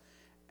will,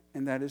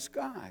 and that is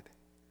God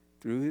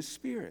through his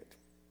Spirit.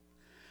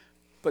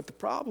 But the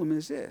problem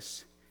is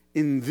this.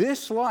 In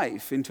this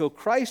life, until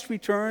Christ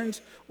returns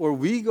or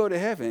we go to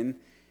heaven,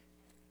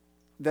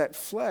 that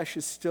flesh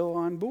is still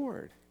on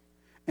board.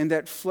 And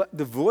that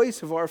the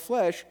voice of our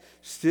flesh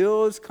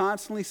still is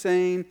constantly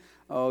saying,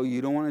 oh,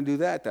 you don't want to do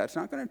that. That's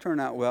not going to turn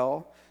out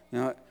well.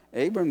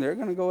 Abram, they're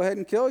going to go ahead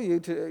and kill you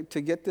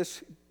to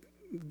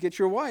get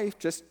your wife.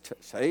 Just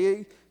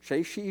say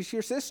she's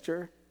your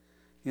sister.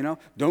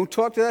 Don't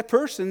talk to that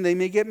person. They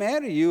may get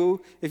mad at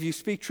you if you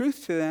speak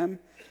truth to them.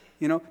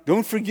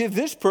 Don't forgive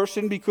this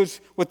person because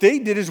what they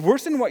did is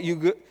worse than what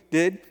you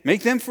did.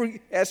 Make them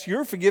ask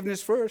your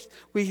forgiveness first.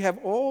 We have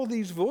all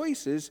these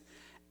voices.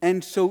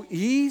 And so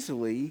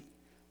easily,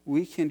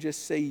 we can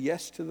just say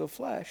yes to the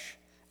flesh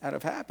out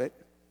of habit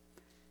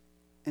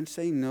and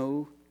say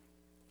no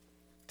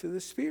to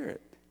the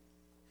Spirit.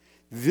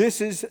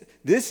 This is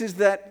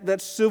that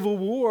civil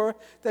war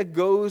that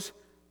goes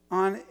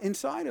on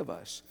inside of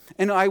us.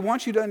 And I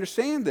want you to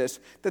understand this,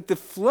 that the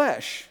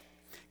flesh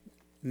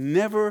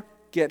never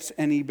gets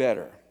any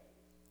better.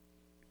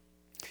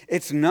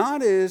 It's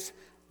not as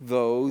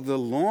though the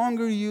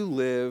longer you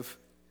live,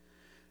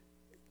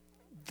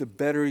 the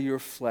better your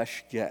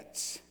flesh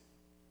gets.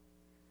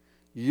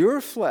 Your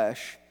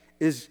flesh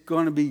is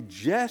going to be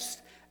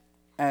just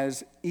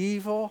as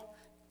evil,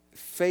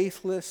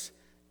 faithless,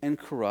 and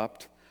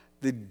corrupt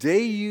the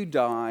day you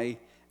die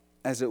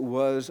as it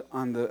was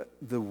on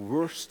the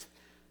worst,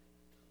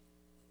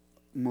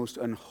 most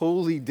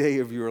unholy day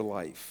of your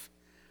life.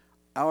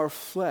 Our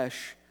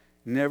flesh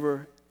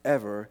never,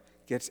 ever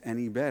gets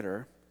any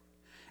better.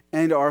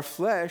 And our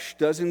flesh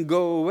doesn't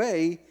go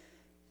away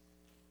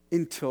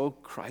until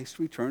Christ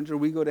returns or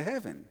we go to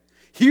heaven.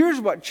 Here's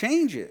what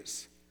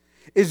changes,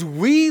 is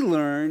we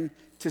learn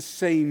to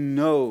say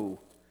no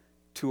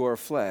to our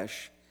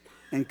flesh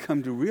and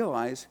come to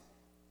realize,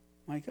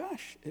 my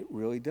gosh, it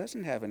really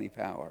doesn't have any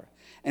power.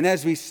 And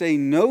as we say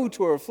no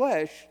to our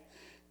flesh,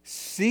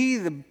 see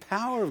the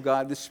power of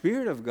God, the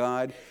Spirit of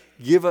God,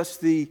 give us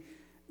the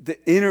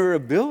inner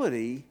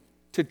ability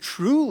to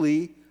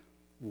truly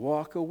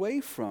walk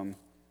away from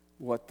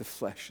what the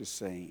flesh is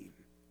saying.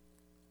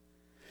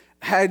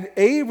 Had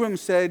Abram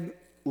said,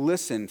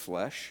 listen,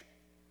 flesh,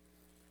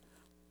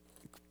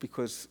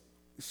 because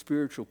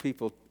spiritual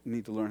people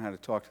need to learn how to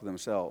talk to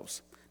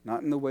themselves,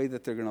 not in the way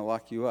that they're going to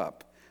lock you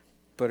up,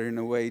 but in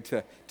a way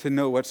to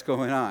know what's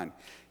going on.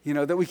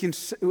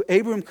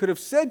 Abram could have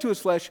said to his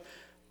flesh,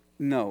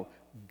 no,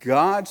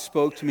 God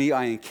spoke to me,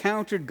 I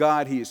encountered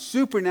God, he is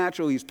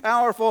supernatural, he's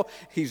powerful,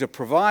 he's a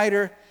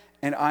provider,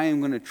 and I am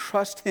going to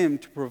trust him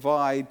to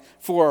provide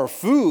for our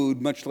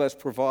food, much less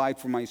provide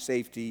for my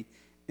safety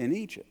in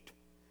Egypt.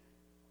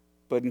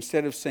 But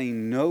instead of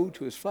saying no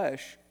to his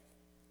flesh,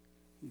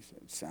 he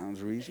said,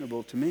 sounds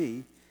reasonable to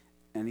me.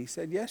 And he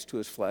said yes to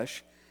his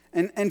flesh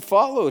and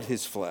followed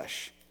his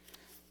flesh.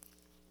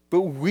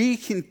 But we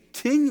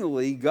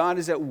continually, God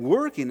is at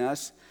work in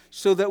us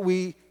so that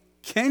we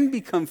can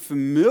become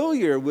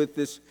familiar with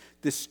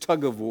this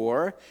tug of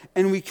war,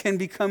 and we can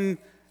become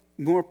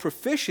more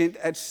proficient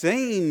at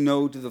saying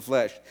no to the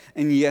flesh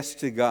and yes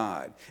to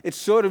God. It's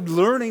sort of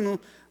learning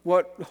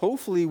what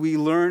hopefully we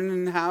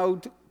learn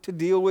how to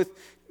deal with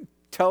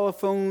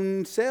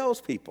telephone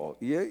salespeople.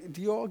 Do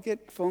you all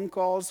get phone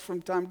calls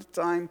from time to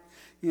time,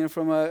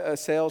 from a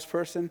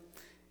salesperson?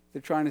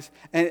 They're trying to,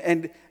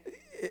 and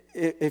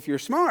if you're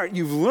smart,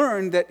 you've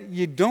learned that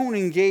you don't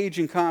engage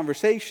in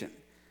conversation.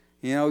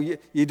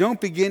 You don't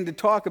begin to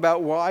talk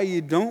about why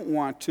you don't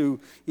want to,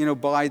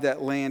 buy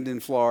that land in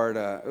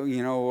Florida,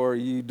 or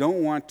you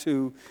don't want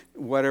to,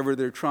 whatever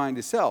they're trying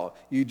to sell.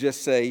 You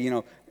just say,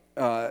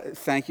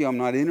 thank you, I'm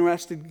not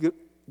interested,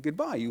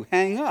 goodbye. You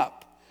hang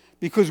up.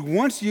 Because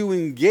once you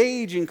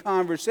engage in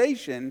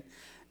conversation,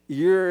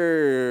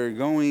 you're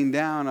going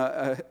down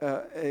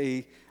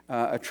a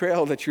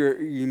trail that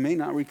you may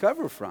not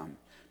recover from.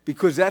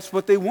 Because that's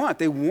what they want.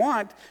 They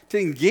want to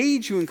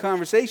engage you in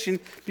conversation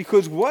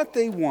because what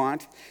they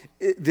want,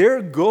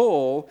 their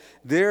goal,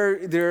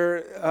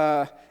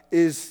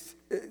 is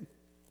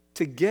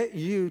to get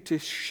you to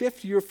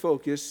shift your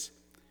focus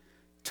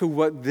to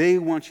what they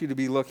want you to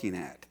be looking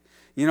at.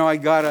 I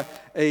got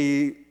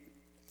a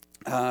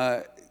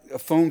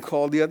phone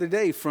call the other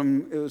day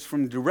from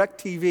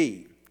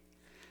DirecTV,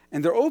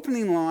 and their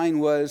opening line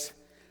was,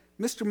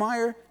 "Mr.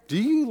 Meyer, do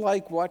you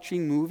like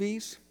watching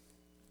movies?"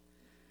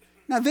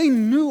 Now, they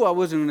knew I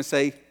wasn't going to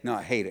say, "No,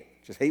 I hate it.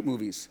 Just hate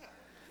movies."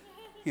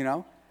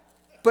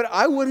 But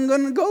I wasn't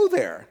going to go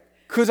there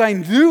because I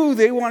knew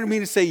they wanted me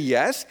to say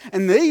yes.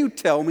 And they would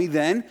tell me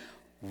then,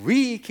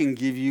 we can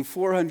give you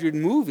 400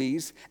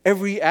 movies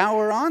every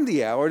hour on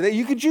the hour that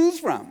you could choose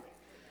from.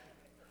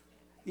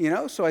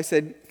 So I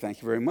said,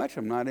 "Thank you very much.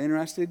 I'm not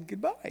interested.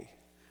 Goodbye."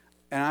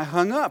 And I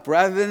hung up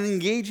rather than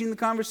engaging the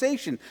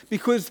conversation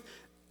because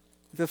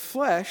the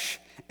flesh,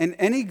 and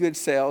any good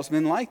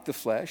salesman like the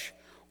flesh,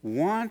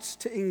 wants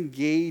to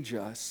engage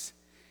us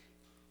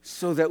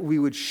so that we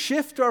would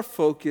shift our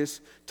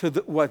focus to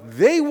what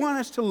they want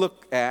us to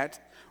look at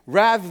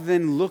rather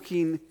than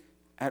looking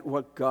at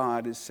what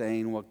God is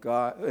saying, what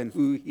God and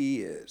who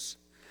He is.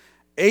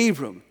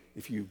 Abram,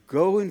 if you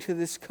go into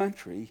this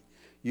country,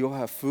 you'll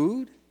have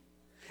food.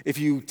 If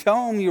you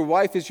tell them your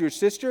wife is your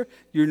sister,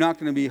 you're not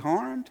going to be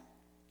harmed.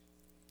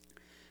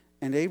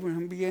 And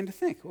Abraham began to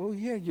think, oh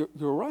yeah,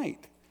 you're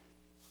right.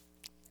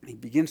 He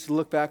begins to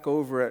look back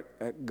over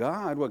at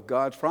God, what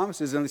God's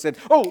promises, and he said,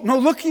 "Oh, no,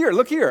 look here.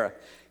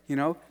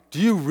 Do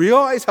you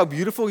realize how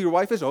beautiful your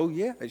wife is?" "Oh,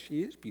 yeah,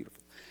 she is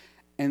beautiful."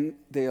 And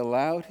they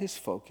allowed his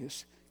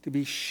focus to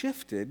be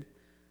shifted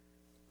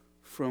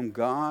from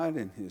God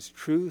and His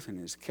truth and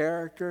His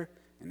character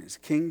and His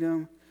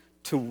kingdom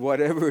to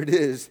whatever it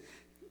is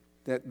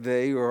that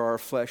they or our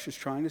flesh is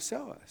trying to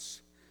sell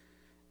us.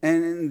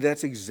 And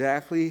that's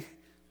exactly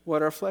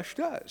what our flesh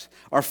does.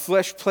 Our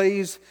flesh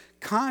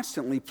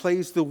constantly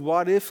plays the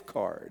what if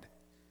card.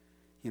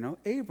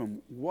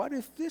 Abram, what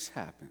if this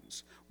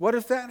happens? What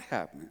if that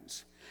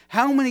happens?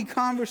 How many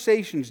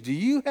conversations do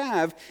you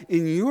have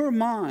in your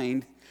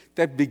mind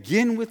that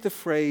begin with the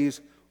phrase,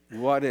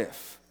 what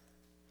if?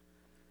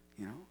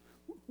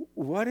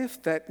 What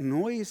if that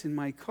noise in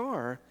my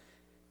car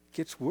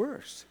gets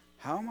worse?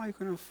 How am I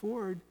going to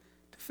afford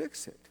to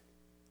fix it?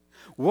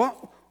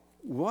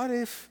 What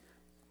if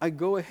I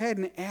go ahead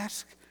and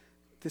ask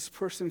this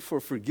person for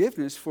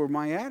forgiveness for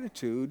my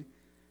attitude,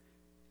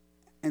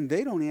 and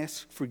they don't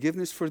ask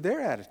forgiveness for their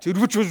attitude,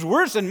 which was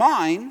worse than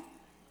mine?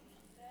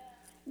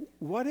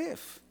 What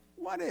if?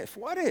 What if?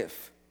 What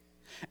if?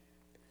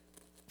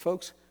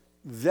 Folks,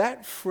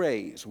 that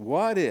phrase,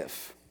 what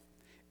if,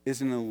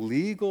 is an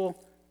illegal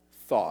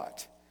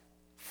thought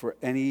for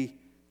any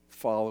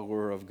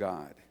follower of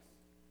God.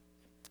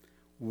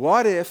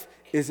 What if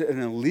is an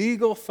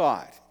illegal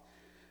thought.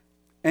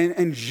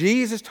 And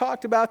Jesus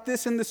talked about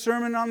this in the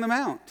Sermon on the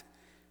Mount.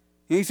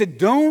 And He said,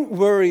 don't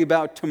worry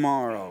about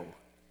tomorrow.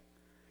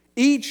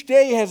 Each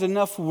day has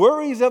enough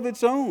worries of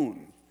its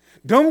own.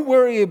 Don't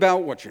worry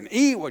about what you're going to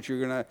eat, what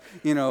you're going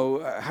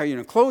to, how you're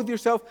going to clothe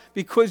yourself,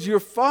 because your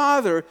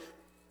Father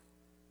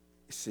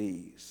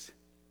sees.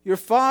 Your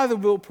Father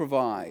will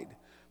provide.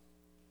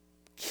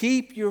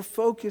 Keep your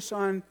focus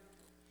on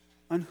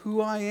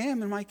who I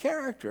am and my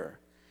character.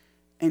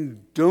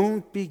 And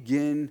don't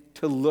begin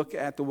to look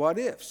at the what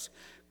ifs.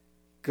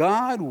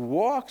 God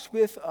walks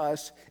with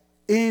us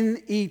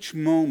in each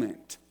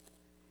moment.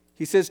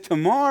 He says,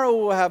 tomorrow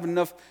will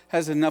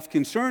has enough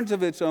concerns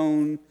of its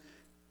own.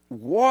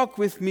 Walk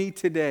with me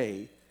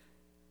today,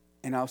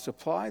 and I'll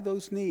supply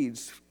those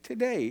needs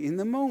today, in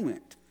the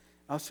moment.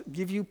 I'll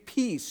give you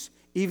peace,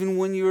 even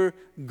when you're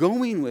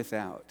going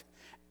without,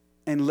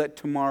 and let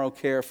tomorrow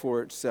care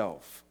for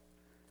itself.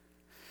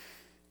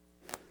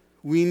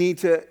 We need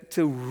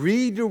to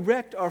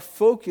redirect our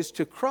focus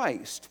to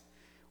Christ.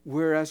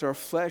 Whereas our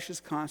flesh is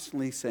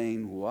constantly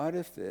saying, what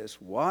if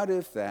this? What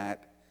if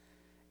that?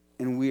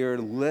 And we are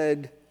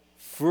led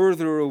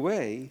further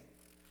away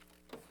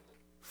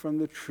from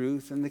the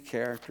truth and the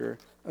character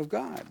of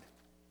God.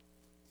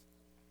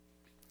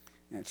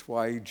 That's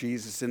why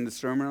Jesus in the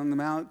Sermon on the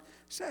Mount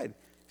said,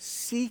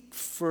 seek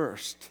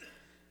first,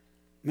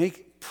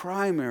 make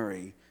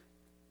primary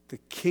the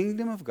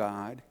kingdom of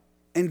God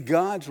and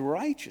God's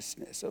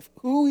righteousness of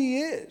who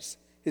he is,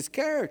 his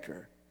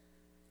character,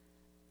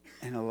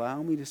 and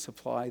allow me to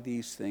supply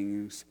these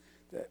things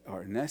that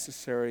are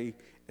necessary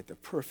at the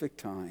perfect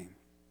time.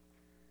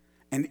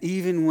 And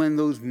even when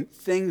those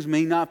things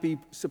may not be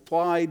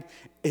supplied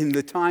in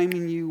the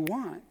timing you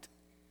want,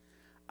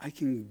 I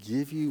can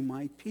give you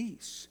my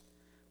peace,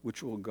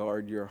 which will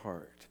guard your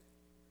heart.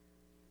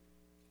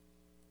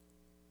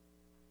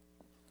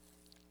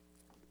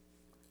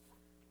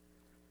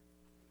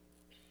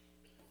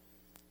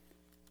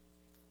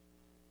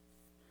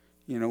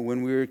 You know,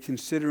 when we were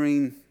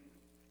considering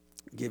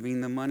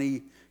giving the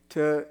money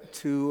to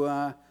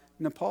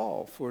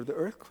Nepal for the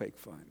earthquake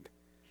fund,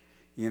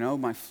 you know,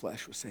 my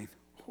flesh was saying,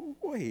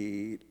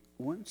 wait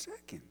 1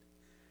 second.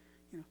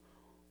 You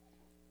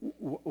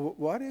know,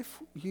 what if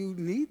you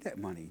need that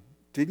money?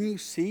 Didn't you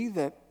see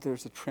that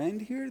there's a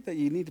trend here that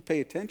you need to pay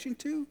attention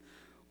to?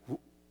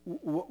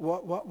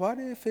 What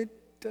if it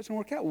doesn't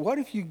work out? What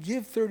if you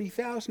give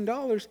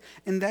 $30,000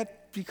 and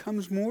that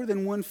becomes more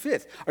than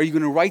 1/5? Are you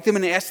going to write them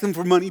and ask them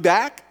for money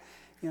back?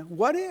 You know,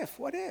 what if?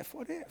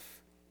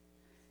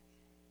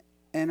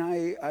 And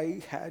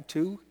I had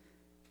to,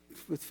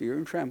 with fear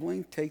and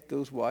trembling, take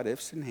those what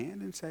ifs in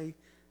hand and say,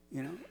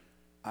 you know,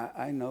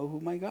 I know who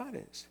my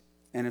God is.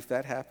 And if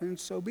that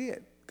happens, so be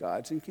it.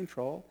 God's in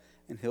control,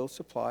 and he'll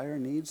supply our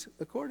needs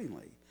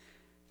accordingly.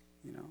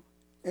 You know,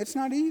 it's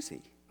not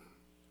easy.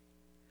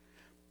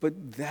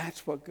 But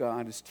that's what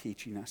God is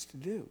teaching us to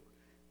do.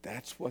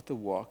 That's what the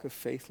walk of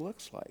faith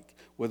looks like.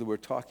 Whether we're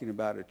talking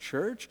about a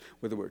church,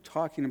 whether we're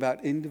talking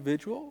about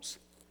individuals,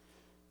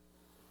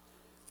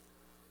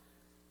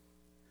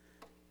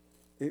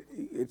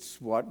 it's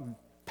what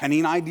Penny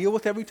and I deal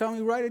with every time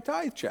we write a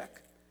tithe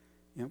check.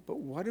 You know, but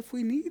what if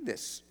we need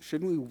this?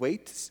 Shouldn't we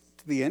wait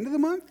to the end of the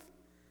month?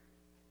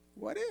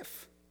 What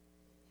if?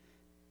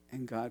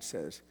 And God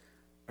says,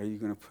 are you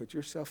going to put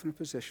yourself in a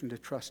position to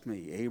trust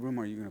me? Abram,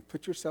 are you going to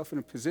put yourself in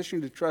a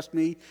position to trust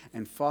me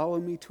and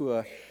follow me to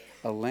a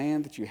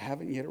land that you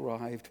haven't yet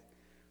arrived?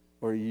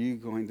 Or are you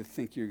going to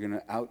think you're going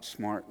to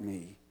outsmart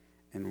me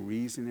and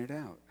reason it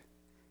out?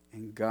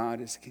 And God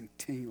is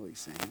continually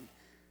saying,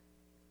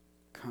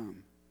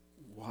 come,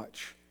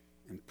 watch,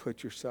 and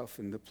put yourself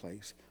in the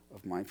place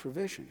of my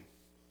provision.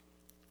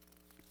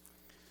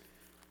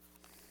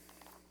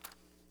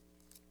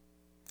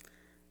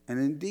 And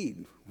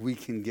indeed, we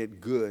can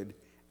get good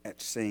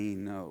at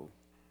saying no.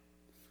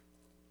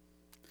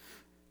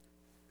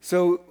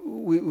 So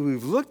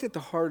we've looked at the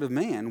heart of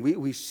man.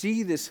 We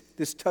see this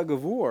tug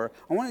of war.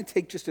 I want to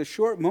take just a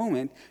short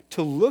moment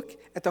to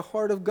look at the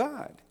heart of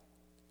God.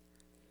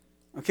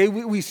 Okay,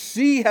 we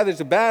see how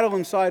there's a battle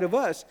inside of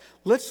us.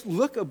 Let's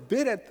look a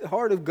bit at the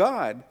heart of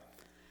God.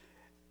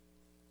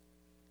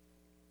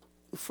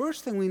 The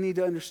first thing we need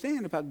to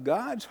understand about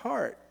God's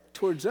heart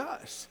towards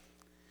us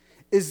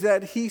is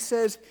that he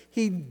says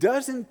he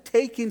doesn't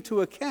take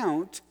into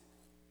account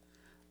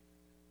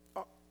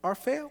our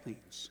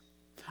failings.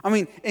 I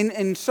mean,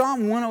 in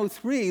Psalm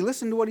 103,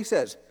 listen to what he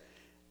says.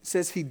 It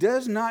says, he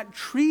does not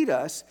treat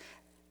us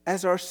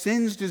as our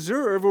sins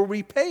deserve or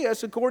repay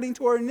us according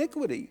to our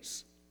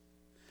iniquities.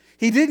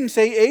 He didn't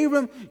say,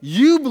 Abram,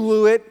 you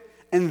blew it,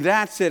 and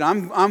that's it.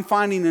 I'm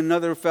finding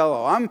another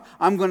fellow.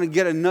 I'm going to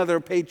get another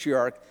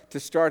patriarch to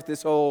start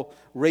this whole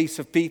race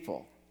of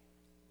people.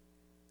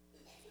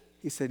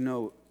 He said,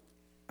 no,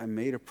 I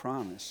made a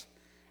promise,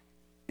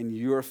 and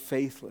your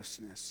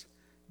faithlessness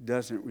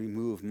doesn't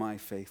remove my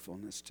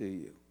faithfulness to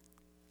you.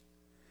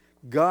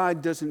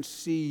 God doesn't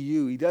see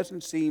you. He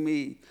doesn't see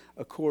me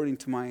according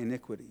to my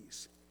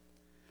iniquities.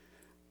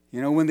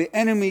 You know, when the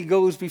enemy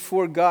goes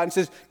before God and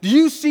says, do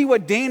you see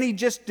what Danny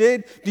just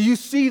did? Do you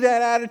see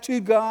that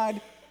attitude, God?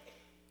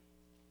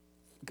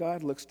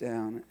 God looks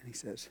down and he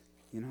says,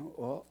 you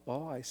know,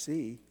 all I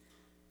see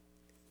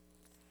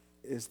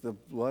is the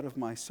blood of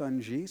my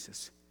son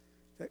Jesus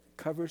that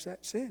covers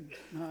that sin.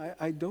 No,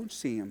 I don't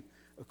see him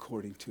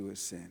according to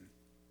his sin.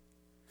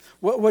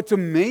 What's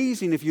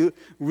amazing, if you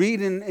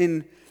read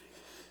in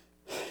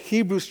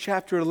Hebrews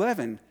chapter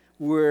 11,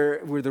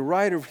 where the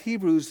writer of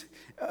Hebrews,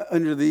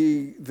 under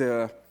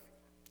the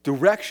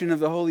direction of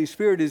the Holy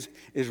Spirit,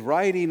 is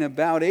writing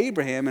about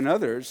Abraham and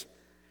others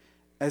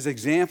as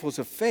examples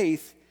of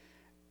faith,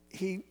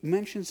 he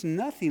mentions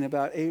nothing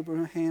about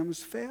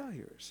Abraham's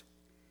failures.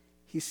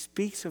 He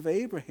speaks of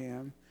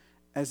Abraham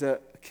as a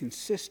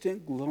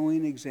consistent,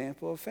 glowing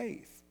example of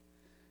faith,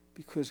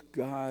 because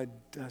God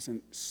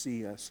doesn't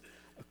see us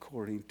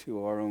according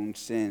to our own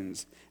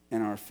sins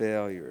and our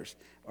failures,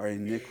 our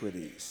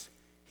iniquities.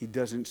 He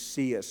doesn't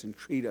see us and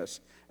treat us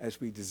as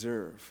we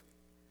deserve.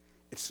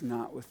 It's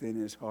not within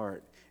his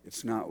heart.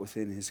 It's not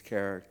within his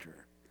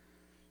character.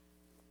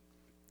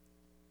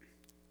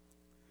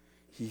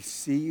 He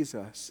sees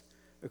us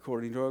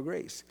according to our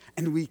grace.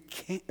 And we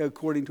can't,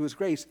 according to his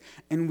grace.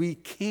 And we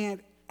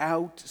can't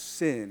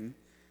out-sin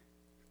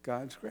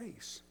God's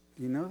grace.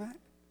 Do you know that?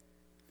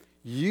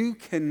 You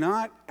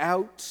cannot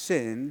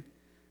out-sin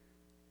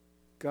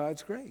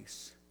God's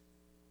grace.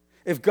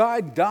 If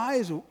God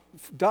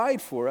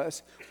died for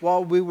us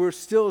while we were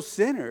still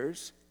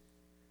sinners,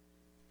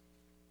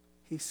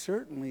 he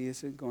certainly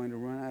isn't going to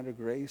run out of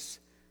grace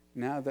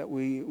now that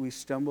we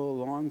stumble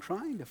along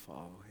trying to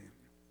follow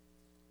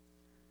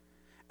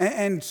him.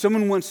 And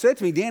someone once said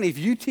to me, Danny, if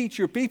you teach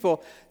your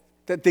people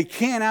that they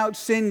can't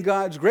out-sin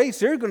God's grace,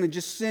 they're going to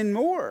just sin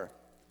more.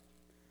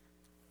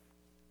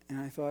 And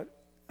I thought,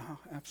 oh,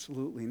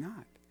 absolutely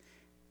not.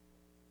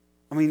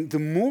 I mean, the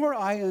more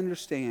I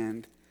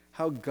understand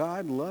how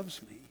God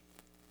loves me,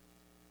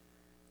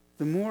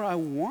 the more I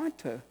want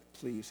to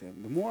please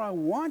him, the more I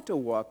want to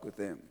walk with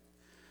him.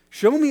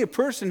 Show me a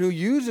person who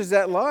uses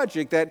that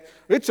logic that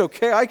it's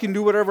okay, I can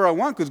do whatever I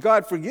want because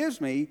God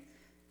forgives me,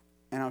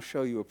 and I'll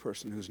show you a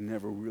person who's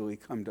never really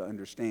come to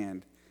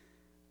understand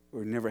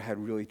or never had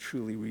really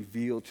truly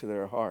revealed to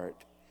their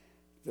heart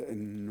the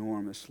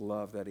enormous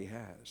love that he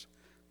has.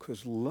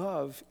 Because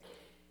love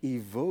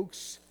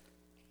evokes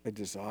a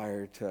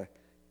desire to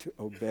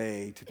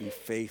obey, to be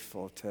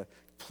faithful, to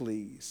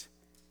please.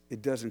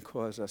 It doesn't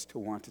cause us to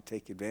want to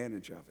take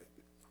advantage of it.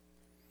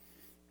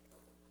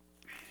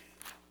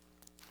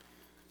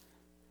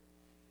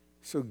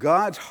 So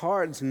God's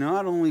heart is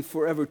not only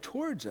forever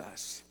towards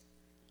us,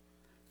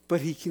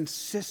 but he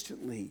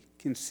consistently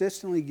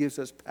gives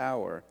us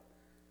power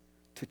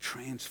to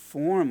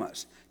transform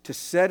us, to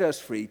set us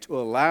free, to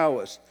allow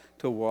us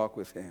to walk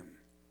with him.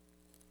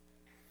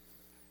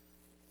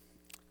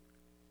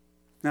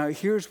 Now,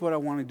 here's what I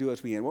want to do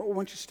as we end. Why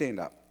don't you stand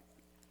up?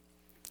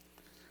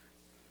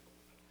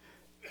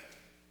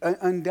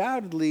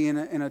 Undoubtedly, in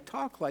a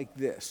talk like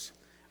this,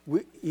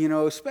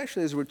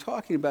 especially as we're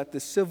talking about the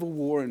civil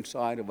war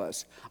inside of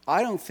us,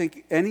 I don't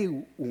think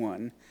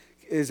anyone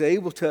is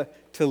able to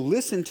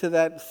listen to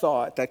that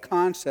thought, that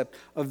concept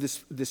of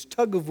this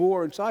tug of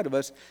war inside of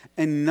us,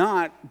 and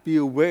not be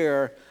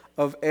aware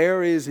of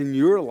areas in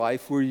your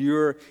life where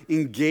you're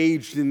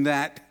engaged in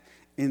that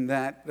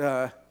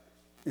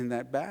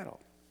battle.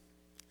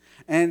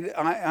 And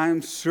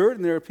I'm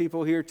certain there are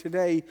people here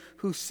today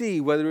who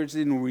see, whether it's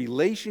in a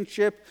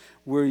relationship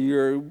where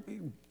you're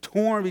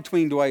torn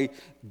between, do I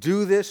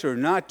do this or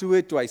not do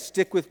it? Do I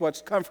stick with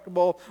what's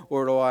comfortable,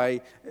 or do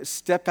I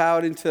step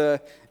out into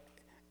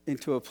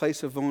a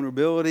place of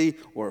vulnerability,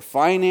 or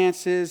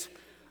finances,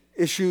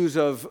 issues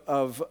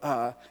of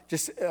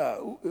just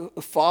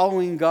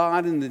following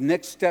God and the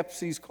next steps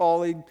he's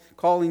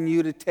calling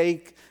you to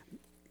take,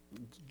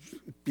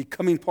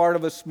 becoming part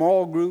of a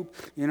small group.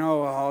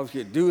 If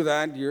you do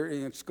that,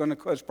 it's going to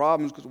cause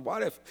problems, because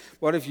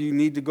what if you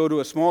need to go to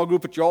a small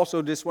group but you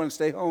also just want to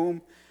stay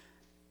home?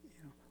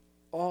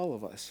 All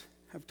of us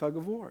have tug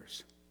of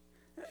wars.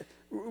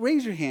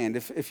 Raise your hand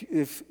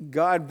if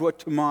God brought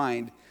to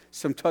mind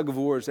some tug of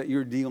wars that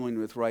you're dealing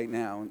with right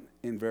now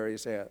in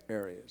various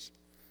areas.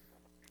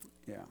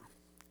 Yeah.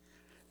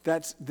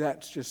 That's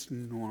just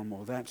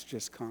normal. That's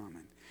just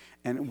common.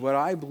 And what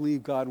I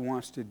believe God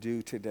wants to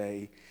do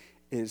today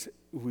is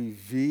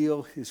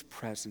reveal his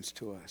presence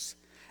to us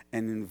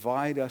and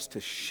invite us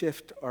to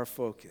shift our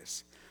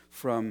focus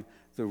from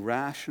the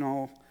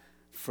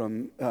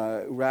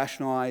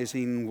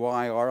rationalizing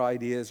why our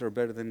ideas are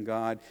better than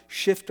God,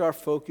 shift our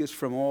focus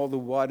from all the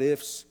what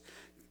ifs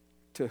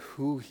to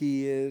who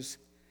he is,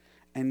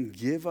 and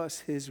give us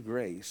his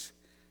grace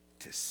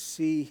to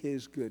see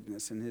his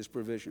goodness and his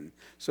provision.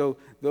 So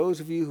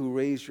those of you who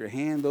raised your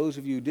hand, those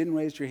of you who didn't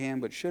raise your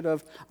hand but should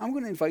have, I'm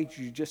going to invite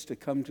you just to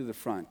come to the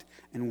front,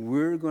 and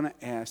we're going to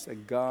ask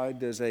that God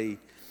does a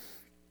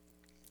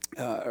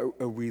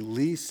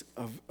release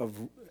of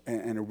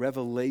and a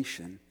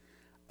revelation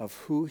of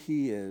who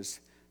he is,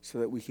 so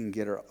that we can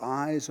get our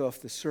eyes off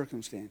the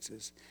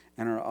circumstances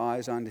and our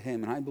eyes onto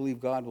him. And I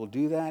believe God will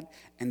do that.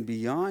 And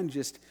beyond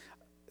just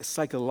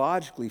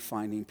psychologically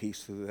finding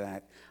peace through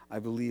that, I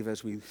believe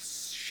as we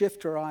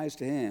shift our eyes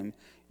to him,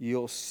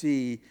 you'll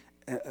see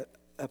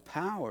a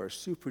power,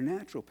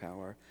 supernatural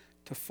power,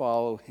 to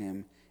follow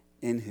him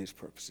in his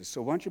purposes.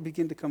 So why don't you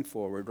begin to come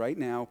forward right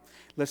now?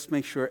 Let's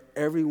make sure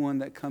everyone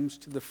that comes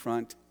to the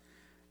front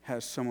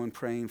has someone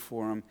praying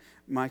for them.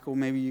 Michael,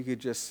 maybe you could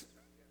just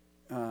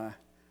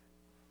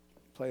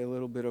play a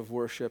little bit of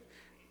worship.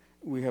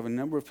 We have a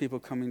number of people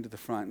coming to the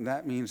front, and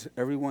that means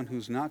everyone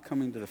who's not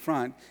coming to the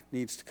front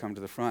needs to come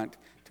to the front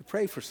to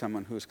pray for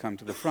someone who's come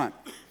to the front.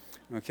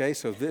 Okay,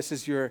 so this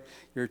is your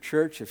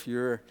church. If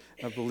you're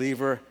a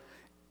believer,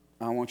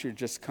 I want you to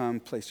just come,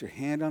 place your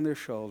hand on their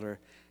shoulder,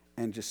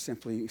 and just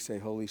simply say,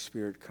 Holy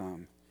Spirit,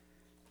 come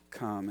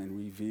and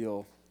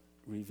reveal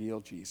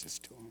Jesus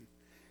to them.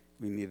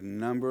 We need a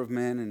number of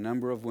men, a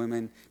number of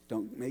women.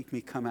 Don't make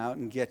me come out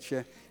and get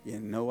you. You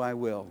know I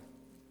will.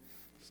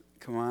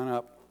 Come on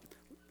up.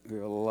 We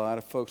have a lot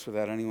of folks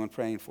without anyone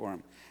praying for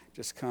them.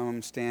 Just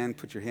come, stand,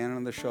 put your hand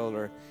on their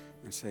shoulder,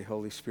 and say,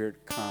 Holy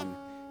Spirit, come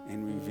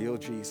and reveal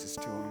Jesus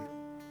to them.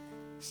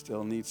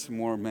 Still need some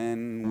more men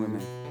and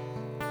women.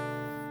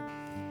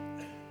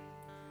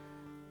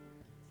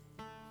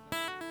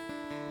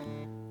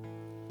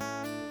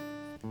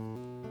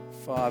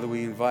 Father,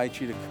 we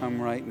invite you to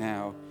come right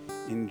now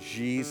in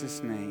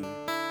Jesus' name.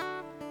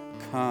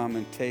 Come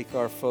and take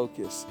our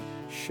focus.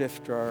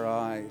 Shift our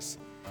eyes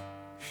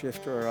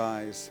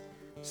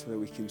so that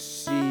we can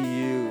see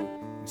you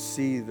and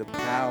see the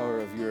power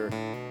of your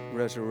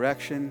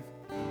resurrection,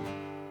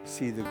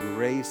 see the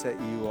grace that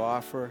you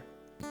offer,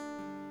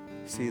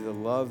 see the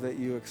love that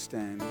you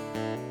extend.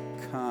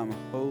 Come,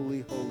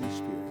 Holy, Holy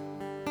Spirit.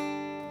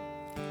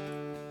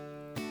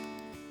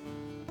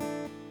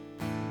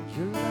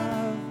 Your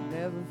love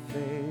never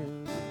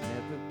fails, it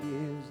never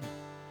gives,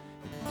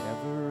 it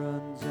never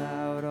runs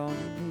out on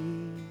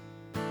me.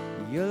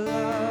 Your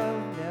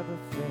love never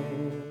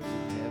fails,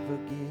 it never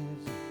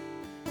gives,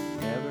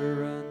 it never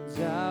runs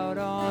out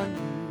on me.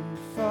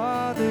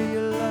 Father,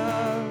 your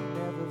love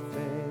never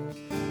fails,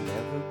 it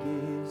never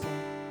gives,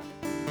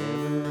 it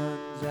never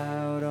runs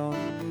out on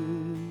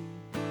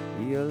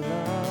me. Your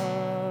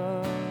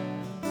love.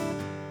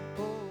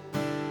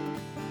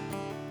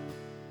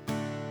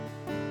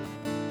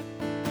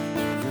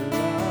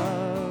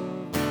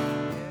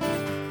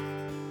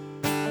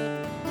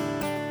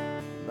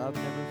 Love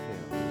never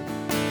fails.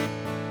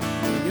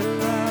 Your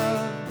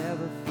love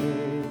never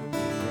fails,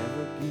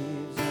 never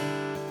gives,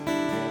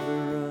 never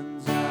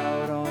runs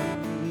out on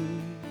me.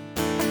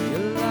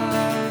 Your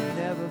love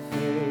never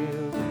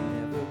fails,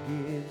 never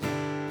gives,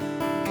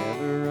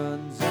 never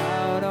runs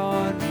out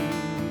on me.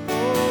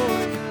 Oh,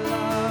 your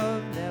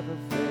love never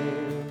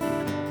fails,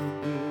 never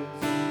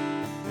gives,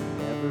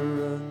 never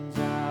runs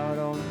out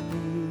on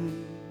me.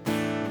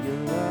 Your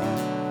love.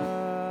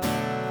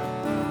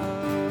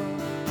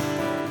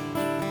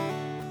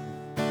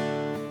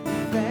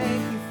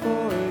 Thank you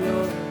for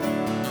your love.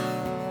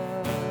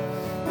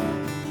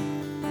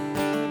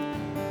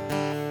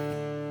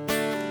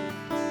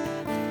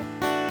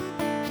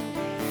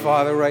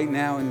 Father, right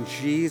now in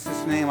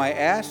Jesus' name, I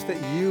ask that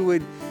you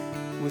would,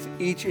 with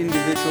each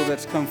individual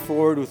that's come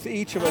forward, with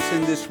each of us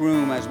in this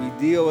room as we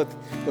deal with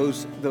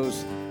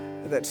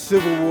that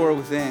civil war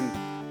within,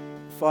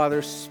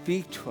 Father,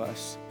 speak to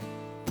us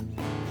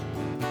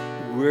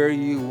where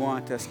you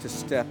want us to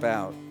step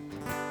out.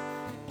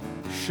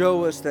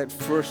 Show us that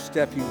first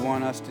step you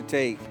want us to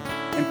take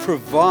and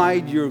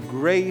provide your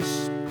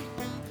grace,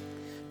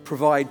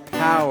 provide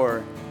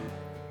power,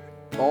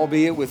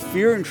 albeit with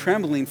fear and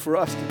trembling, for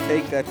us to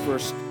take that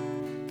first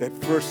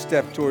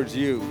step towards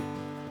you.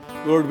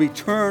 Lord, we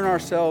turn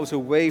ourselves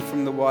away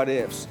from the what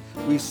ifs.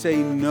 We say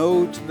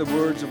no to the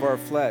words of our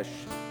flesh.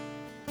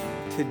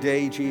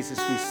 Today, Jesus,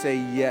 we say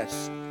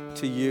yes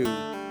to you.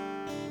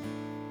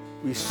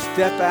 We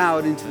step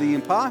out into the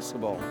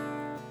impossible,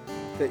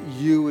 that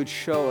you would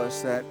show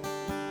us that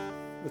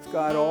with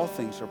God all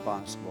things are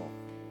possible.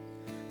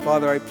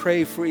 Father, I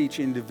pray for each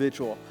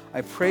individual.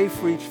 I pray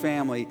for each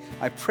family.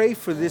 I pray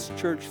for this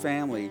church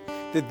family,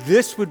 that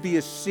this would be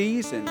a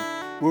season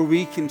where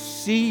we can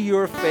see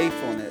your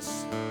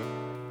faithfulness,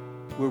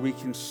 where we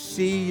can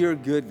see your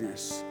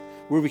goodness,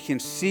 where we can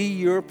see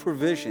your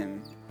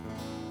provision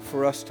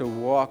for us to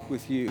walk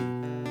with you.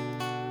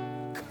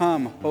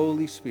 Come,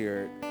 Holy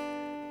Spirit,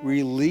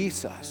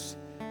 release us.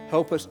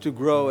 Help us to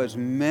grow as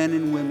men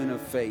and women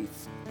of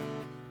faith.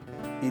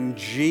 In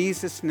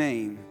Jesus'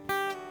 name,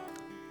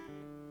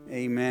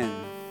 amen.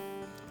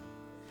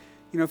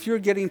 You know, if you're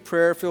getting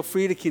prayer, feel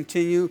free to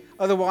continue.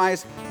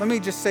 Otherwise, let me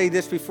just say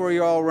this before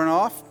you all run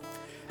off.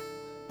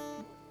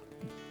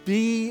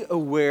 Be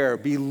aware.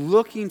 Be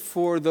looking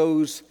for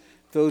those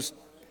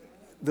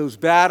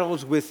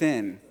battles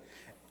within.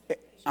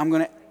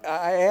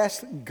 I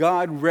ask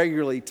God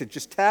regularly to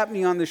just tap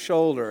me on the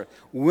shoulder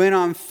when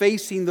I'm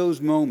facing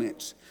those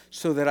moments,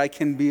 so that I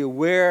can be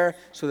aware,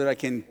 so that I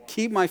can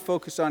keep my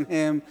focus on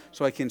Him,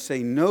 so I can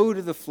say no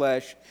to the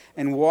flesh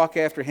and walk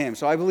after Him.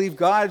 So I believe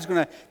God's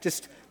going to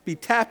just be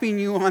tapping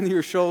you on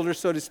your shoulder,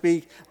 so to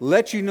speak,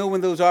 let you know when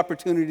those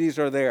opportunities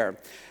are there.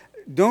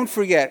 Don't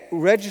forget,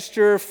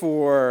 register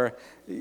for